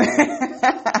there yet.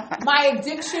 My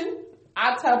addiction,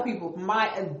 I tell people, my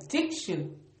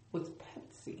addiction was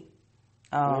Pepsi.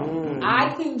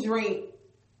 I can drink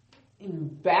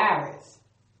embarrassed.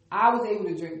 I was able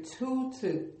to drink 2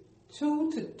 to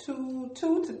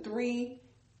 3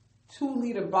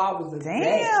 2-liter bottles a day.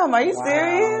 Damn, are you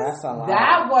serious? That's a lot.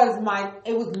 That was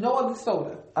it was no other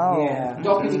soda. Oh. Yeah.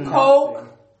 Don't get Coke.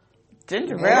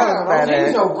 Ginger ale is better.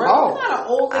 Ginger ale. Kind of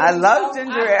old. I love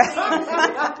ginger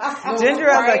ale. Ginger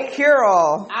ale is a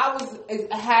cure-all.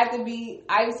 It had to be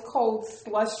ice cold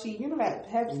slushy. You know that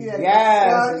Pepsi?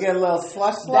 Yes, get a little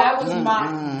slush. That was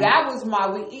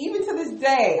my. Even to this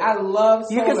day, I love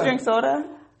soda. You can drink soda?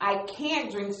 I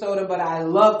can't drink soda, but I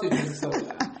love to drink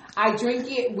soda. I drink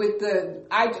it with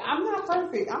I'm not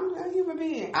perfect. I'm a human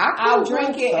being. I'll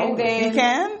drink it and then you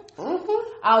can.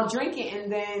 I'll drink it and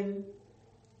then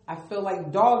I feel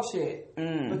like dog shit.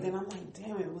 But then I'm like,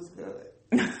 damn, it was good.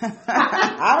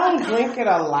 I don't drink it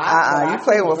a lot. You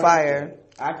play with fire.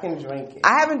 I can drink it.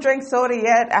 I haven't drank soda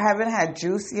yet. I haven't had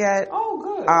juice yet. Oh,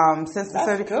 good. since the That's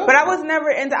surgery. good. But I was never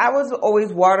into. I was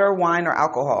always water, wine, or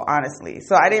alcohol. Honestly,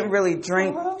 so I didn't really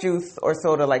drink juice or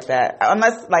soda like that,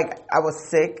 unless like I was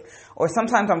sick or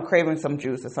sometimes I'm craving some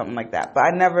juice or something like that. But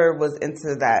I never was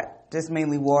into that. Just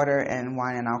mainly water and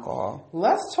wine and alcohol.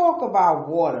 Let's talk about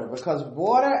water, because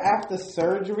water after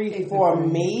surgery for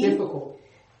me, difficult.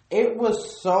 it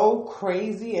was so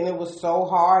crazy and it was so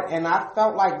hard. And I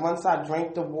felt like once I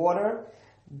drank the water,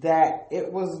 that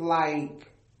it was like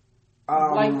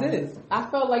this. I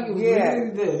felt like it was Yeah.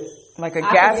 literally this. Like a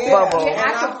gas bubble. Yeah,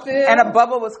 I could feel. And a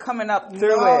bubble was coming up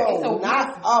through it. No,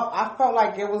 not up. I felt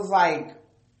like it was like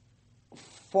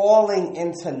falling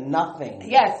into nothing.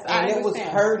 Yes, I and it was understand.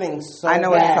 hurting so I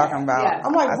know what bad. you're talking about. Yes.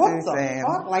 I'm like, I see what you're the saying.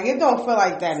 fuck? Like, it don't feel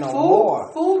like that no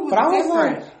more. Food was But I was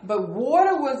different, like, but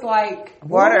water was like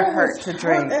Water was hurt to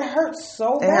drink. It hurts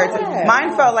so It hurts. bad.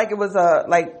 Mine felt like it was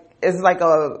it's like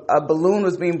a balloon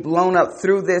was being blown up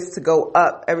through this to go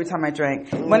up every time I drank.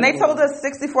 When they told us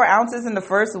 64 ounces in the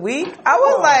first week, I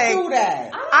was do like, that.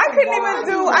 I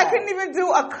couldn't even do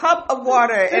a cup of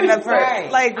water in the first.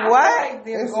 Right. Like I what? feel like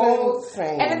their It's goals.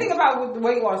 insane. And the thing about with the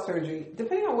weight loss surgery,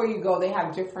 depending on where you go, they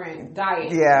have different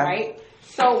diets, Yeah. right?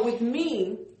 So with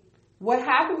me, what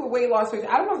happened with weight loss surgery,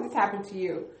 I don't know if this happened to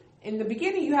you. In the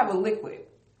beginning, you have a liquid.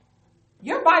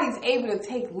 Your body's able to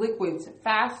take liquids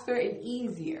faster and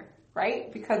easier,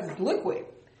 right? Because it's liquid.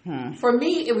 For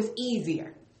me, it was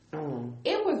easier.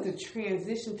 It was the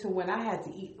transition to when I had to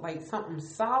eat like something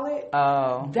solid.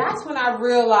 Oh. That's when I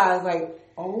realized, like,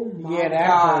 oh my Yeah, that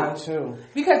gosh. hurt too.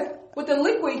 Because with the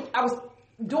liquid, I was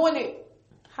doing it,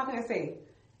 how can I say?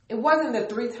 It wasn't a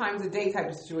 3 times a day type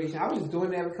of situation. I was just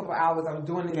doing it every couple of hours. I was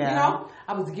doing it, Yeah. you know?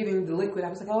 I was getting the liquid. I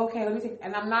was like, oh, okay, let me take,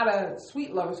 and I'm not a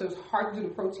sweet lover, so it's hard to do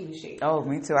the protein shake. Oh,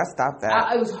 me too. I stopped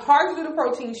that. It was hard to do the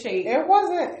protein shake. It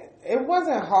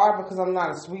wasn't hard because I'm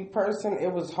not a sweet person.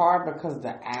 It was hard because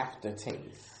the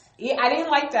aftertaste. Yeah, I didn't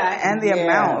like that. And the Yeah.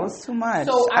 amount, it was too much.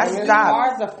 So I And it's stopped.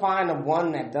 hard to find a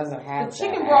one that doesn't have the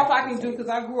chicken that broth I can aftertaste. do because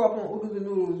I grew up on oodles and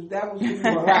noodles. That was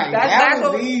Right, that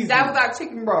was easy. That was our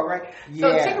chicken broth, right? So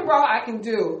Yeah. chicken broth I can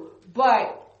do,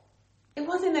 but it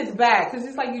wasn't as bad because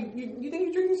it's like you think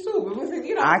you're drinking soup. It wasn't,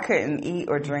 you know. I couldn't eat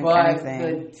or drink But anything.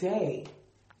 the day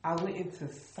I went into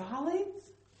solids,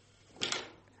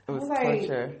 It was I was like,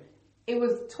 torture. it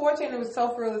was torture and it was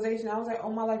self-realization. I was like,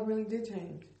 oh, my life really did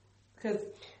change because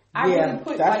I Yeah, really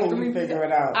put that's like when 3 you pieces. figure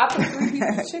it out. I put 3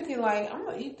 pieces of chicken. Like I'm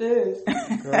gonna eat this.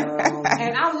 Girl.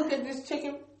 And I look at this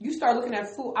chicken, you start looking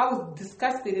at food. I was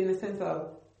disgusted in the sense of,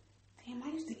 damn, I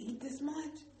used to eat this much.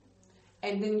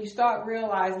 And then you start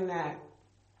realizing that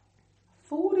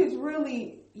food is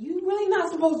you really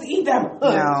not supposed to eat that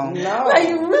much. No. Like,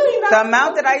 you really not. The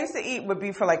amount that I used to eat would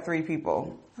be for like 3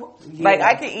 people. Like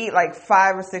I could eat like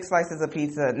 5 or 6 slices of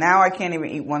pizza. Now I can't even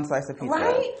eat 1 slice of pizza.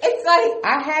 Right? It's like,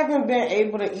 I haven't been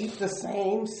able to eat the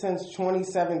same since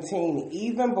 2017.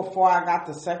 Even before I got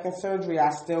the second surgery, I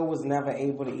still was never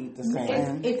able to eat the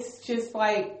same. it's just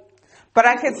like, But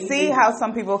I could see how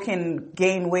some people can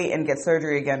gain weight and get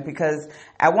surgery again, because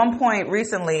at one point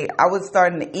recently I was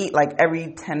starting to eat like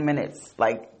every 10 minutes,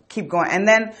 like keep going. And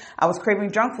then I was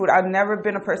craving junk food. I've never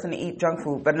been a person to eat junk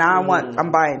food, but now I'm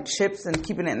buying chips and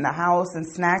keeping it in the house and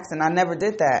snacks, and I never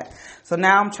did that. So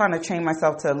now I'm trying to train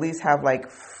myself to at least have like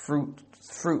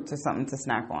fruits or something to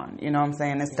snack on. You know what I'm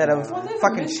saying? Instead of well, there's a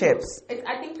fucking mental- chips.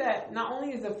 I think that not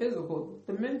only is it physical,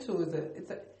 the mental is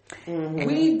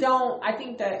we don't, I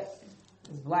think that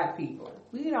as black people,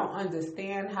 we don't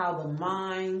understand how the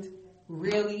mind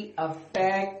really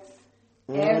affects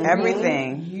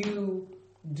everything you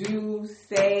do,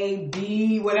 say,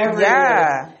 be, whatever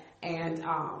Yeah. it is. And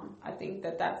I think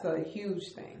that that's a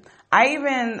huge thing.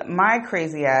 My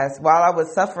crazy ass, while I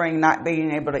was suffering not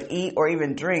being able to eat or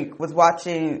even drink, was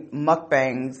watching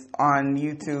mukbangs on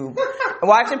YouTube.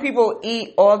 Watching people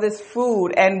eat all this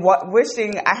food and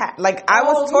wishing I had, like, I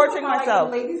was torturing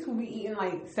myself. Like, ladies who be eating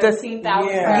like 17,000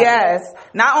 Yes.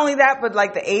 Not only that, but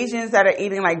like the Asians that are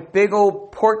eating like big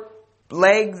old pork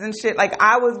legs and shit. Like,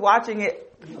 I was watching it.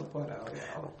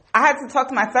 I had to talk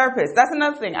to my therapist. That's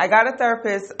another thing. I got a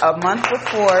therapist a month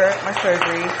before my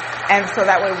surgery. And so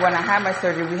that way when I had my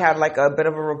surgery, we had like a bit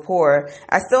of a rapport.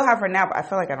 I still have her now, but I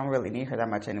feel like I don't really need her that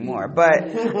much anymore. But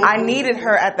I needed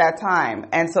her at that time.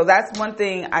 And so that's one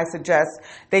thing I suggest.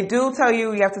 They do tell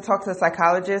you have to talk to a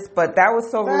psychologist, but that was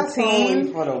so That's routine.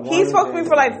 only for the He one spoke to me day.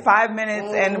 for like 5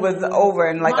 minutes and was over.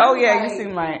 And like, oh yeah, you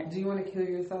seem like... Do you want to kill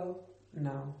yourself?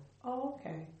 No. Oh,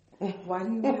 okay. Why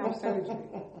do you want to have surgery?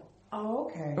 Oh,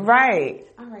 okay. Right.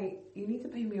 All right. You need to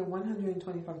pay me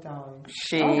 $125.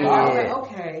 Shit. And I was like,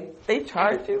 okay. They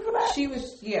charged you for that? She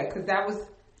was, because that was,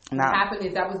 what happened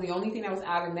is that was the only thing that was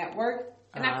out of network.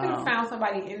 And I could have found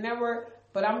somebody in network,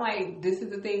 But I'm like, this is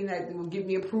the thing that will get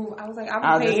me approved. I was like,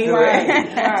 I'll pay just you. do Right.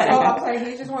 it. So I was like,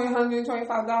 he just wanted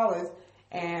 $125.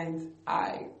 And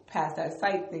I passed that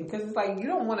site thing. Because it's like, you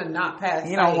don't want to not pass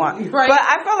You site, don't want, right? but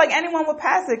I feel like anyone would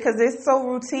pass it because it's so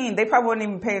routine. They probably wouldn't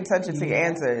even pay attention to your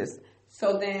answers.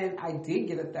 So then I did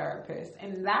get a therapist,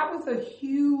 and that was a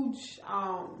huge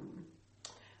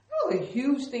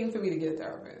thing for me to get a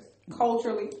therapist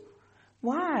culturally.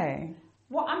 Why?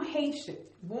 Well, I'm Haitian,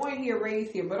 born here,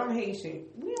 raised here, but I'm Haitian.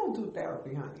 We don't do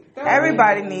therapy, honey.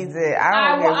 Everybody needs it.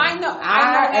 I know.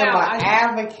 I am an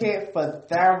advocate for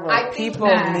therapy. People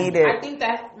need it. I think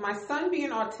that my son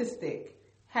being autistic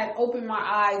had opened my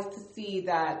eyes to see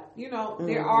that,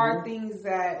 there are things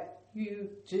that you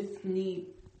just need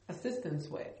assistance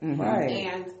with. Right.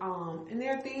 And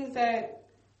there are things that,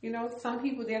 some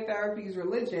people, their therapy is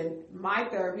religion. My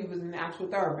therapy was an actual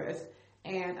therapist.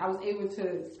 And I was able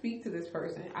to speak to this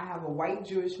person. I have a white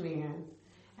Jewish man.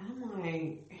 And I'm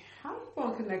like, how are you going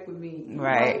to connect with me?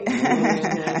 Right.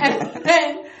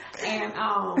 and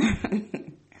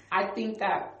I think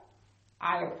that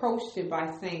I approached it by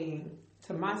saying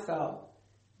to myself,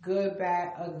 good,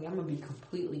 bad, ugly, I'm going to be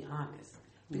completely honest.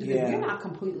 Because if you're not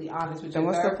completely honest with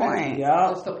your therapist,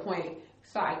 what's the point?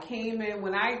 So I came in,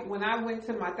 when I went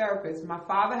to my therapist, my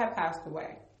father had passed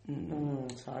away.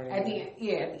 Sorry. At the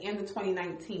end of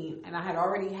 2019, and I had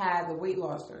already had the weight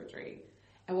loss surgery.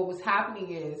 And what was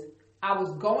happening is I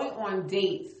was going on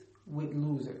dates with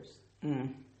losers.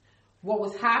 What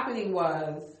was happening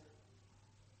was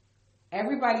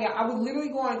everybody, I was literally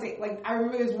going on dates. Like, I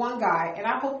remember this one guy, and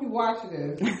I hope you watch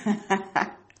this,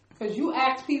 because you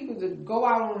ask people to go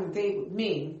out on a date with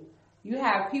me. You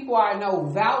have people I know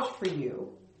vouch for you.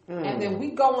 And then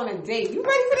we go on a date. You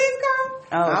ready for this, girl?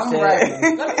 I'm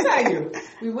ready. Let me tell you.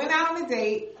 We went out on a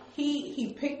date.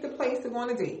 He picked the place to go on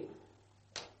a date.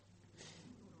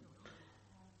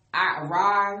 I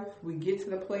arrived. We get to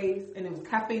the place, and it was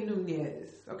Cafe Nunez.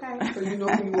 Okay? So you know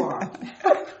who you are.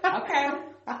 Okay?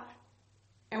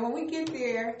 And when we get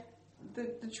there,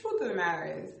 the truth of the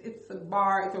matter is, it's a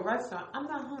bar, it's a restaurant. I'm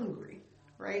not hungry.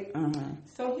 Right?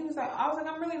 So I was like,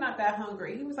 I'm really not that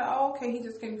hungry. He was like, oh, okay, he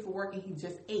just came for work and he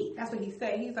just ate. That's what he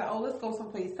said. He's like, oh, let's go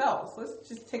someplace else. Let's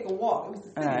just take a walk. It was the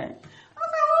city. Right. I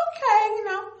was like,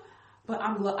 okay, But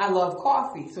I love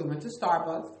coffee. So we went to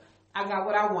Starbucks. I got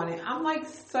what I wanted. I'm like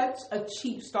such a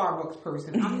cheap Starbucks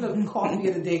person. I'm the coffee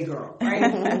of the day girl, right?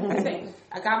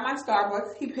 I got my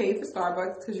Starbucks. He paid for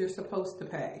Starbucks because you're supposed to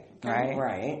pay. Okay?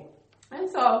 Right.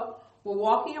 And so we're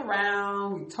walking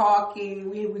around, we're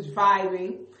talking, we was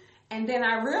vibing. And then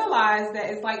I realized that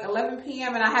it's like 11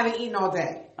 p.m. and I haven't eaten all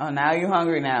day. Oh, now you're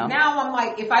hungry now. Now I'm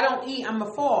like, if I don't eat, I'm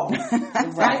going to fall.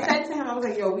 So I said to him, I was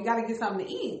like, yo, we got to get something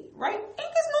to eat, right? Ain't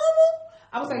this normal?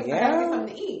 I was like, I got to get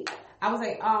something to eat. I was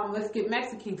like, let's get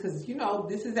Mexican because,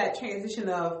 this is that transition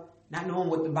of not knowing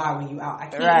what to buy when you out. I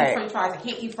can't eat French fries. I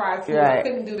can't eat fried food. I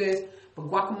couldn't do this. But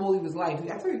guacamole was life.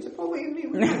 I told you, Chipotle and me.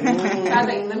 So I was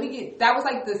like, that was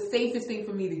like the safest thing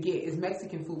for me to get is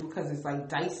Mexican food because it's like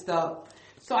diced up.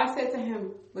 So I said to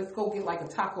him, let's go get like a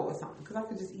taco or something because I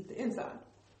could just eat the inside.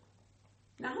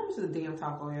 Now, how much is a damn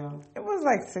taco, yo? It was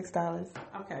like $6.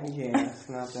 Okay. Yeah, it's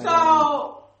not that.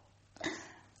 So,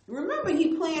 remember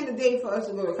he planned the day for us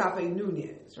to go to Cafe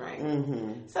Nunez, right?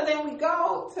 So then we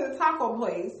go to the taco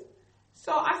place.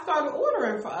 So I started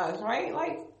ordering for us, right?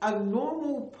 Like a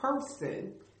normal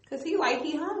person. Because he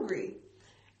hungry.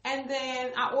 And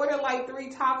then I ordered like 3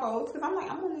 tacos. Because I'm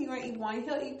like, I'm only going to eat 1.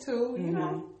 He'll eat 2, you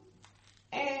know.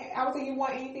 And I was like, you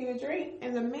want anything to drink?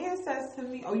 And the man says to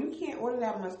me, oh, you can't order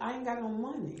that much. I ain't got no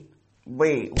money.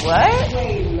 Wait, what?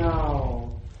 Wait,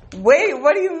 no. Wait,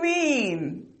 what do you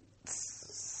mean?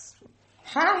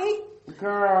 Hi,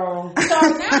 girl. So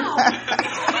now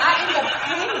I end up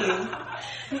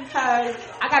paying because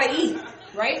I gotta eat,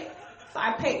 right? So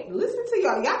I pay. Listen to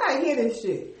y'all. Y'all gotta hear this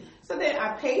shit. So then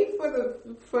I paid for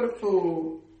the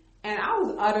food, and I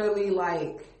was utterly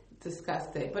like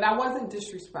disgusted, but I wasn't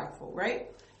disrespectful, right?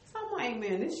 So I'm like,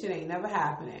 man, this shit ain't never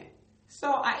happening. So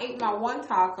I ate my 1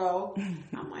 taco.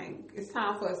 I'm like, it's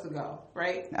time for us to go,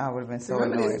 right? I would have been so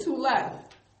Remember, annoyed. there's 2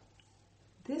 left.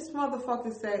 This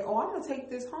motherfucker said, oh, I'm gonna take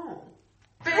this home.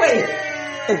 Wait,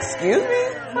 excuse me?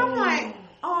 So I'm like,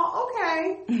 oh,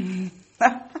 okay.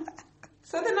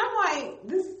 So then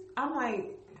I'm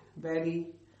like, Betty.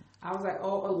 I was like,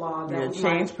 oh, Allah. You're a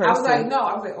changed person. I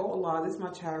was like, oh, Allah, this is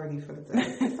my charity for the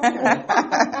day. It's okay.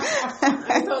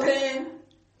 And so then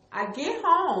I get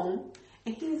home,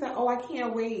 and he's like, oh, I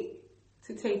can't wait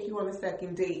to take you on a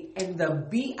second date. And the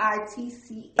BITCH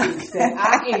that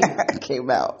I am came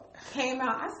out.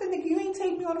 I said, nigga, you ain't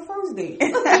take me on the first date.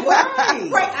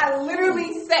 Right. I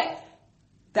literally said,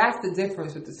 That's the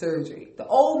difference with the surgery. The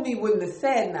old me wouldn't have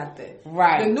said nothing.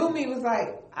 Right. The new me was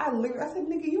like, I said,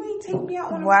 nigga, you ain't take me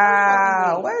out on a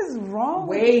Wow. What is wrong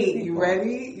with Wait, these you people?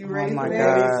 ready? You ready my for God.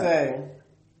 this? What did he say?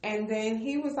 And then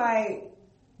he was like,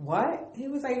 what? He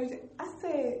was like, I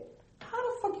said, how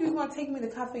the fuck you was gonna take me to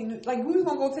Cafe New? Like, we was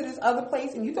gonna go to this other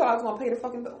place and you thought I was gonna pay the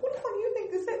fucking bill. Who the fuck do you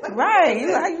think this is? Like, Right.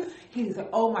 He was like,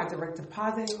 oh, my direct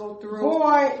deposit didn't go through.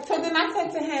 Boy. So then I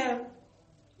said to him,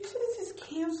 you should have just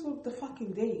canceled the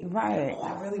fucking date. Right. Oh,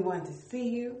 I really wanted to see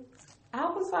you. I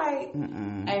was like,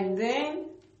 and then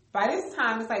by this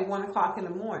time it's like 1:00 in the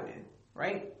morning,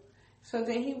 right? So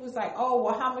then he was like, oh,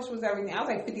 well, how much was everything? I was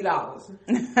like,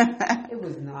 $50. It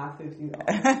was not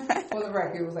 $50. For the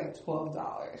record, it was like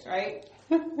 $12, right?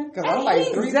 Because And I'm like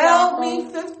he dealt me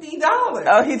 $50.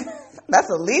 Oh, that's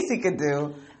the least he could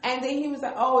do. And then he was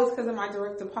like, oh, it's because of my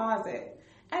direct deposit.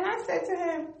 And I said to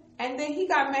him, and then he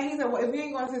got mad. He said, well, if you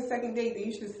ain't going to the second date, then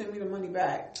you should send me the money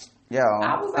back. Yo,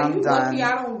 I was like, I'm you done. lucky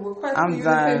I don't request I'm you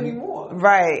done. to send me more.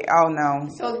 Right. Oh, no.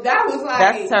 So that was like,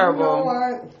 That's terrible. You know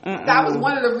what? Mm-mm. That was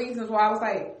one of the reasons why I was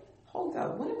like, hold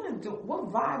up, what am I doing?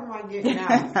 What vibe am I getting now?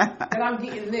 That I'm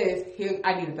getting this, here,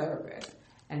 I need a therapist.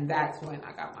 And that's when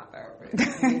I got my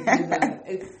therapist. And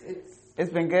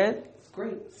It's been good? it's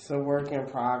great. It's a work in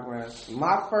progress.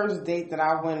 My first date that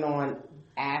I went on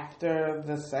after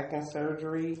the second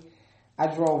surgery, I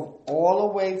drove all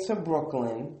the way to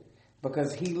Brooklyn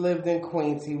because he lived in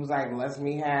Queens. He was like, let's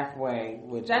meet halfway.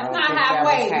 Which I That's don't not think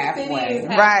halfway. That The was city halfway. is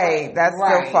halfway. Right. That's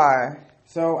Right. still far.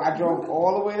 So I drove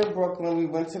all the way to Brooklyn. We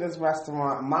went to this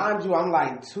restaurant. Mind you, I'm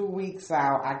like 2 weeks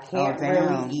out. I can't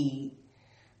damn. really eat.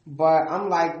 But I'm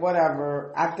like,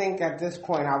 whatever. I think at this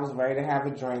point I was ready to have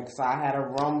a drink. So I had a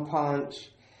rum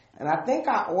punch. And I think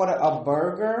I ordered a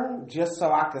burger just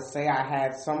so I could say I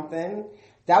had something.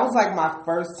 That was like my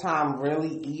first time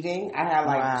really eating. I had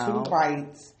like 2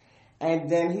 bites. And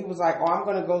then he was like, oh, I'm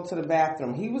going to go to the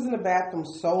bathroom. He was in the bathroom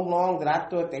so long that I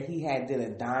thought that he did a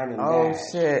dine and Oh, dash.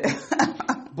 shit.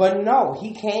 But no,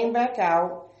 he came back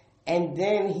out and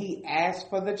then he asked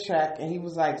for the check and he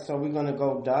was like, so we're going to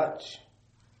go Dutch?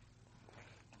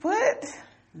 What?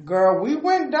 Girl, we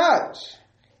went Dutch.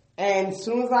 And as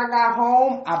soon as I got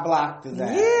home, I blocked his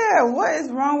ass. Yeah, what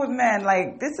is wrong with men?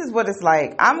 Like, this is what it's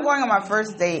like. I'm going on my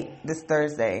first date this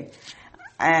Thursday.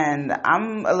 And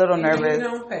I'm a little nervous. You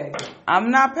don't pay.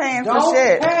 I'm not paying for Don't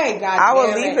shit. pay, I will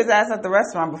goddamn leave it. his ass at the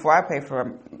restaurant before I pay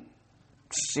for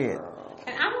shit.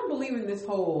 And I don't believe in this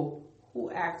whole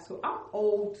who acts who. I'm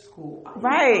old school.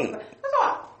 Right. That's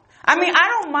all. I mean,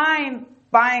 I don't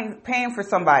mind paying for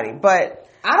somebody, but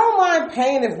I don't mind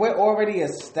paying if we're already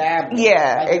established.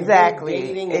 Yeah, Like, if we're exactly,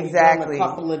 dating and exactly. we're on a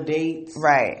couple of dates.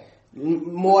 right.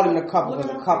 More than a couple,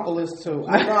 because a couple is 2.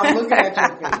 I know, I'm looking at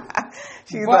your face.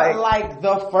 She's But like,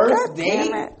 the first God date,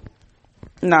 damn it.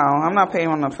 No, I'm not paying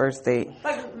on the first date.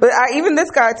 Like, But even this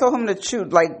guy, I told him to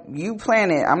shoot. Like, you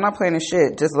plan it. I'm not planning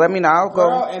shit. Just let me know. I'll go.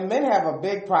 girl, and men have a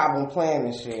big problem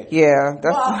planning shit. Yeah,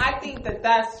 that's. well, I think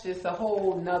that's just a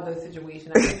whole nother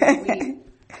situation. I think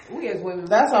we as women,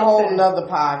 That's we a tend whole to- nother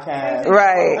podcast.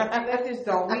 Right. I just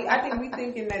don't. I think we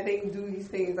thinking that they do these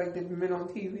things like the men on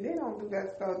TV. They don't do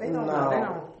that stuff. They don't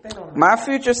know. They don't know. My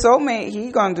future soulmate,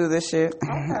 he gonna do this shit.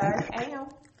 Okay. Damn.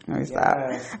 Let me stop.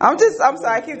 Yes. I'm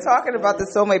sorry. I keep talking about the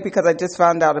soulmate because I just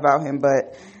found out about him.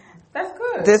 But That's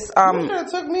good. this, You should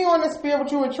have took me on this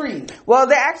spiritual retreat. well,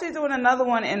 they're actually doing another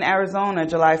one in Arizona,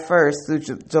 July 1st through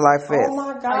July 5th. Oh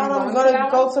my Are God, you I'm going to gonna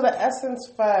that go one? to the Essence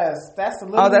Fest. That's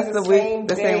literally Oh, that's the the week. same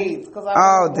The same. dates. 'cause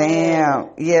Oh, went. damn.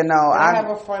 Yeah, no. I have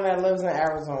a friend that lives in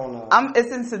Arizona.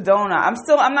 It's in Sedona.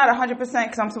 I'm not 100%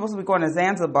 because I'm supposed to be going to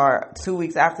Zanzibar 2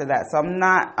 weeks after that. So I'm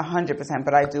not 100%,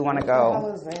 but I do want to What the go.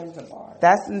 hell is Zanzibar?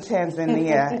 That's in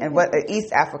Tanzania and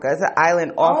East Africa. It's an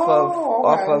island off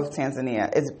okay. of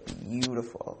Tanzania. It's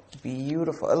beautiful.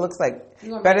 Beautiful. It looks like You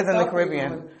gonna be better than the yourself or you Caribbean.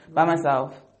 going By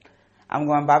myself. I'm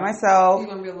going by myself. You're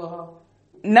gonna be a little hoe.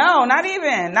 No, not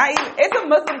even. It's a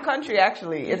Muslim country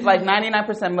actually. It's like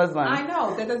 99% Muslim. I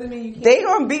know. That doesn't mean you can't. They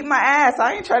gonna beat my ass.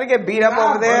 I ain't trying to get beat up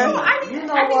Nah, over there. No, I think, You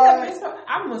know I think what?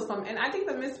 I'm Muslim, and I think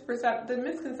the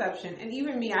misconception, and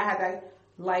even me, I had that,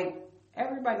 like,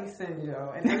 everybody sins,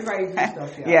 yo, and everybody do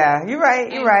stuff, yo. Yeah, you're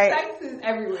right. You're And right. sex is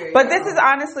everywhere. But yo. this is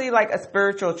honestly like a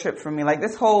spiritual trip for me. Like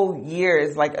this whole year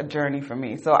is like a journey for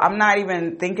me. So I'm not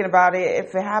even thinking about it.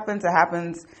 If it happens, it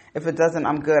happens. If it doesn't,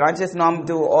 I'm good. I just know I'm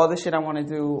doing all the shit I want to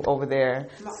do over there.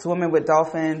 Swimming with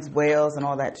dolphins, whales, and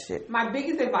all that shit. My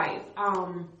biggest advice,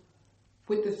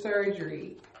 with the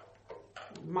surgery,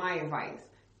 my advice,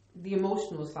 the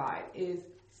emotional side, is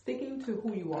sticking to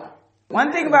who you are.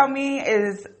 One thing about me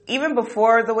is even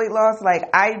before the weight loss, like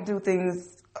I do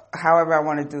things however I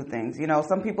want to do things. You know,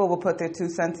 some people will put their 2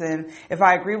 cents in. If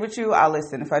I agree with you, I'll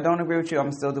listen. If I don't agree with you, I'm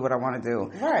going to still do what I want to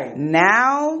do. Right.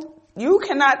 Now, you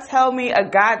cannot tell me a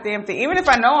goddamn thing. Even if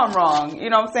I know I'm wrong, you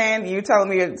know what I'm saying? You telling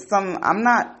me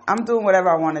I'm doing whatever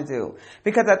I want to do.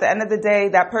 Because at the end of the day,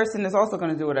 that person is also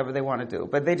going to do whatever they want to do.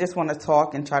 But they just want to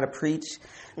talk and try to preach.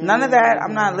 None of that.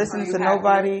 I'm not listening to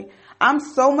nobody. I'm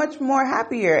so much more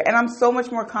happier and I'm so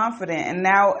much more confident. And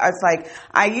now it's like,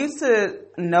 I used to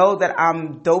know that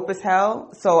I'm dope as hell.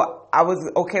 So I was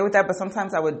okay with that, but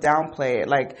sometimes I would downplay it.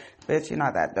 Like, bitch, you're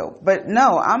not that dope. But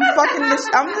no, I'm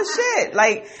I'm the shit.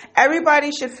 Like, everybody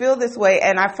should feel this way.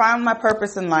 And I found my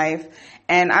purpose in life.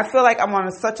 And I feel like I'm on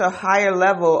such a higher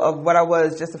level of what I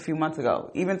was just a few months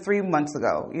ago, even 3 months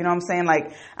ago. You know what I'm saying?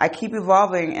 Like, I keep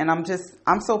evolving and I'm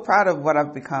so proud of what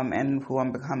I've become and who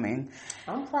I'm becoming.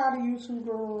 I'm proud of you too,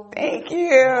 girl. Thank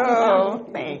you.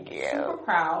 Thank you. Super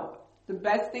proud. The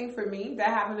best thing for me that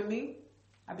happened to me,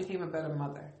 I became a better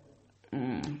mother.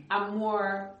 I'm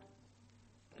more,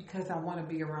 because I want to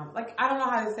be around. Like, I don't know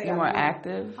how to say. You're more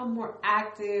active? I'm more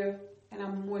active and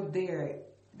I'm more there.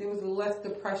 There was less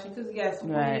depression because yes,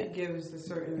 weight gives a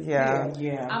certain yeah.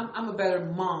 I'm a better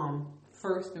mom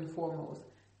first and foremost,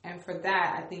 and for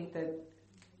that I think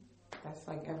that's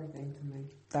like everything to me.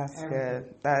 That's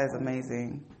good. That is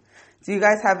amazing. Do you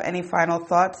guys have any final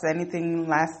thoughts? Anything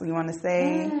lastly you want to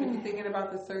say? If you're thinking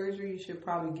about the surgery, you should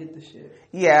probably get the shit.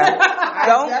 Yeah.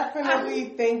 I definitely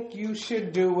think you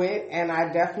should do it, and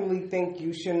I definitely think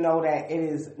you should know that it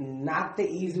is not the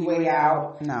easy way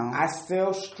out. No. I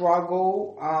still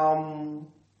struggle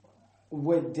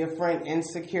with different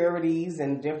insecurities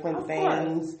and different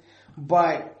things,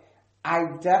 but I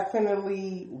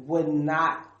definitely would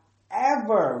not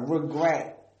ever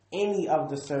regret any of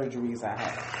the surgeries I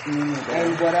had.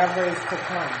 And whatever is to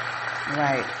come.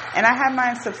 Right. And I had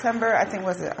mine in September, I think,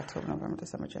 was it October, November,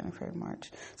 December, January, February,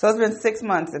 March. So it's been 6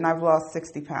 months and I've lost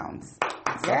 60 pounds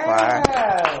so far.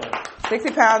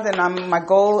 60 pounds and my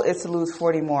goal is to lose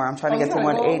 40 more. I'm trying to get to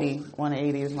 180.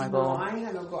 180 is my goal. No, I ain't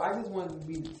had no goal. I just wanted to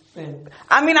be thin.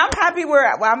 I mean, I'm happy where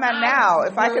I'm at now.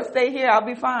 If I could stay here, I'll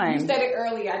be fine. You said it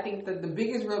earlier. I think that the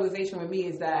biggest realization with me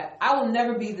is that I will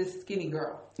never be this skinny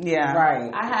girl. Yeah.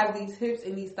 Right. I have these hips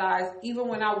and these thighs. Even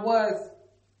when I was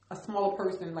a smaller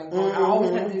person, like I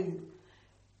always had these.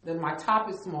 My top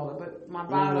is smaller, but my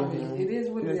bottom it is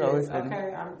what it is.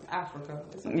 Okay, I'm Africa.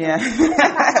 Okay. Yeah.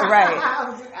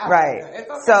 Right. Okay.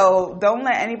 So don't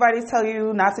let anybody tell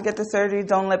you not to get the surgery.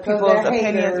 Don't let people's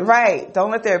opinions. Right.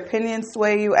 Don't let their opinions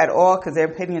sway you at all, because their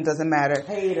opinion doesn't matter.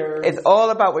 Haters. It's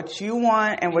all about what you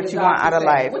want and what you want out of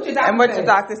life. And what your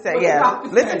doctor said. Yeah.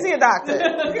 Listen to your doctor.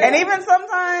 And even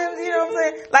sometimes, you know what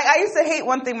I'm saying? Like, I used to hate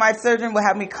one thing. My surgeon would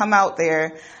have me come out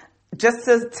there just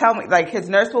to tell me, like, his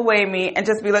nurse will weigh me and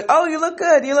just be like, oh, you look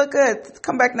good.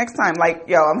 Come back next time. Like,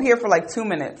 yo, I'm here for like 2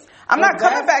 minutes. I'm not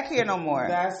coming back here no more.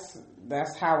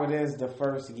 That's how it is the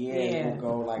first year. Yeah. You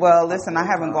go like. Well, listen, I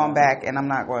haven't gone back, and I'm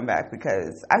not going back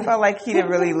because I felt like he didn't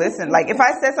really listen. Like, if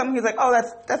I said something, he's like, oh,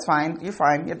 that's fine. You're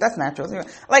fine. Yeah, that's natural.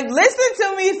 Like, listen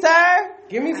to me, sir.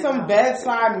 Give me some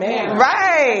bedside manner.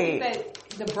 Right.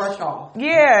 The brush off.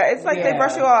 Yeah, it's like they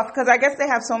brush you off because I guess they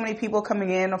have so many people coming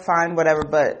in or fine, whatever.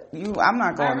 But I'm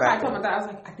not going back. I told my dad, I was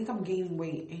like, I think I'm gaining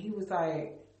weight, and he was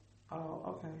like,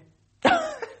 oh, okay.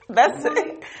 That's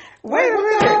it. Wait a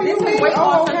minute. This is weight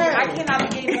loss. I cannot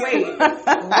be gaining weight.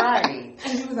 Right.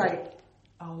 And he was like,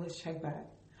 oh, let's check back.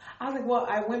 I was like, well,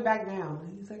 I went back down.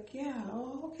 And he's like, yeah,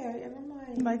 oh, okay. And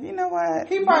I'm like, you know what?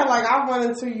 He probably like, I run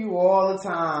into you all the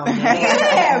time.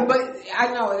 Yeah, but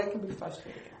I know it can be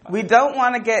frustrating. We don't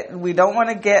want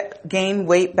to gain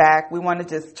weight back. We want to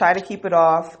just try to keep it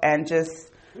off and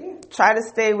just try to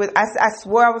stay with. I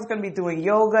swore I was going to be doing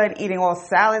yoga and eating all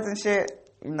salads and shit.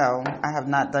 No, I have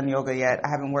not done yoga yet. I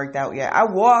haven't worked out yet. I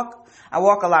walk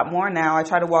a lot more now. I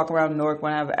try to walk around Newark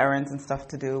when I have errands and stuff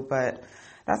to do, but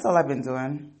that's all I've been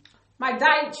doing. My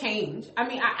diet changed. I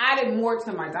mean, I added more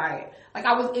to my diet. Like,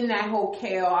 I was in that whole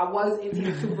kale. I was into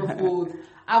the superfoods.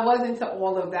 I was into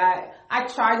all of that. I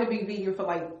tried to be vegan for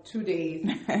like 2 days.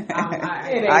 I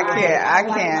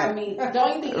can't. I mean, the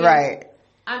only thing is,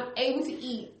 I'm able to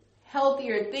eat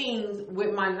healthier things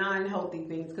with my non-healthy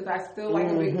things because I still like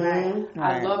a Big Mac.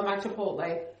 I love my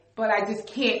Chipotle, but I just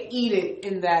can't eat it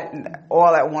in that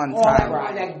all at one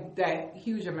time. That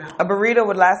huge amount. A burrito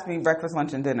would last me breakfast,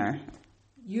 lunch, and dinner.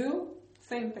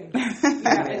 Same thing.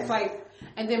 Yeah, it's like,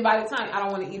 and then by the time I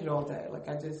don't want to eat it all day, like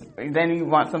I just. Then you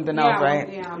want something else,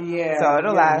 right? Yeah. So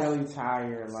it'll last. Really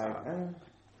tired, like.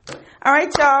 All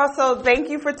right, y'all. So thank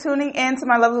you for tuning in to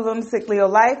my Lovely Lunatic Leo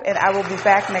Life, and I will be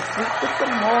back next week with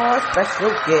some more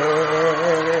special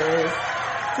guests.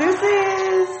 Deuces.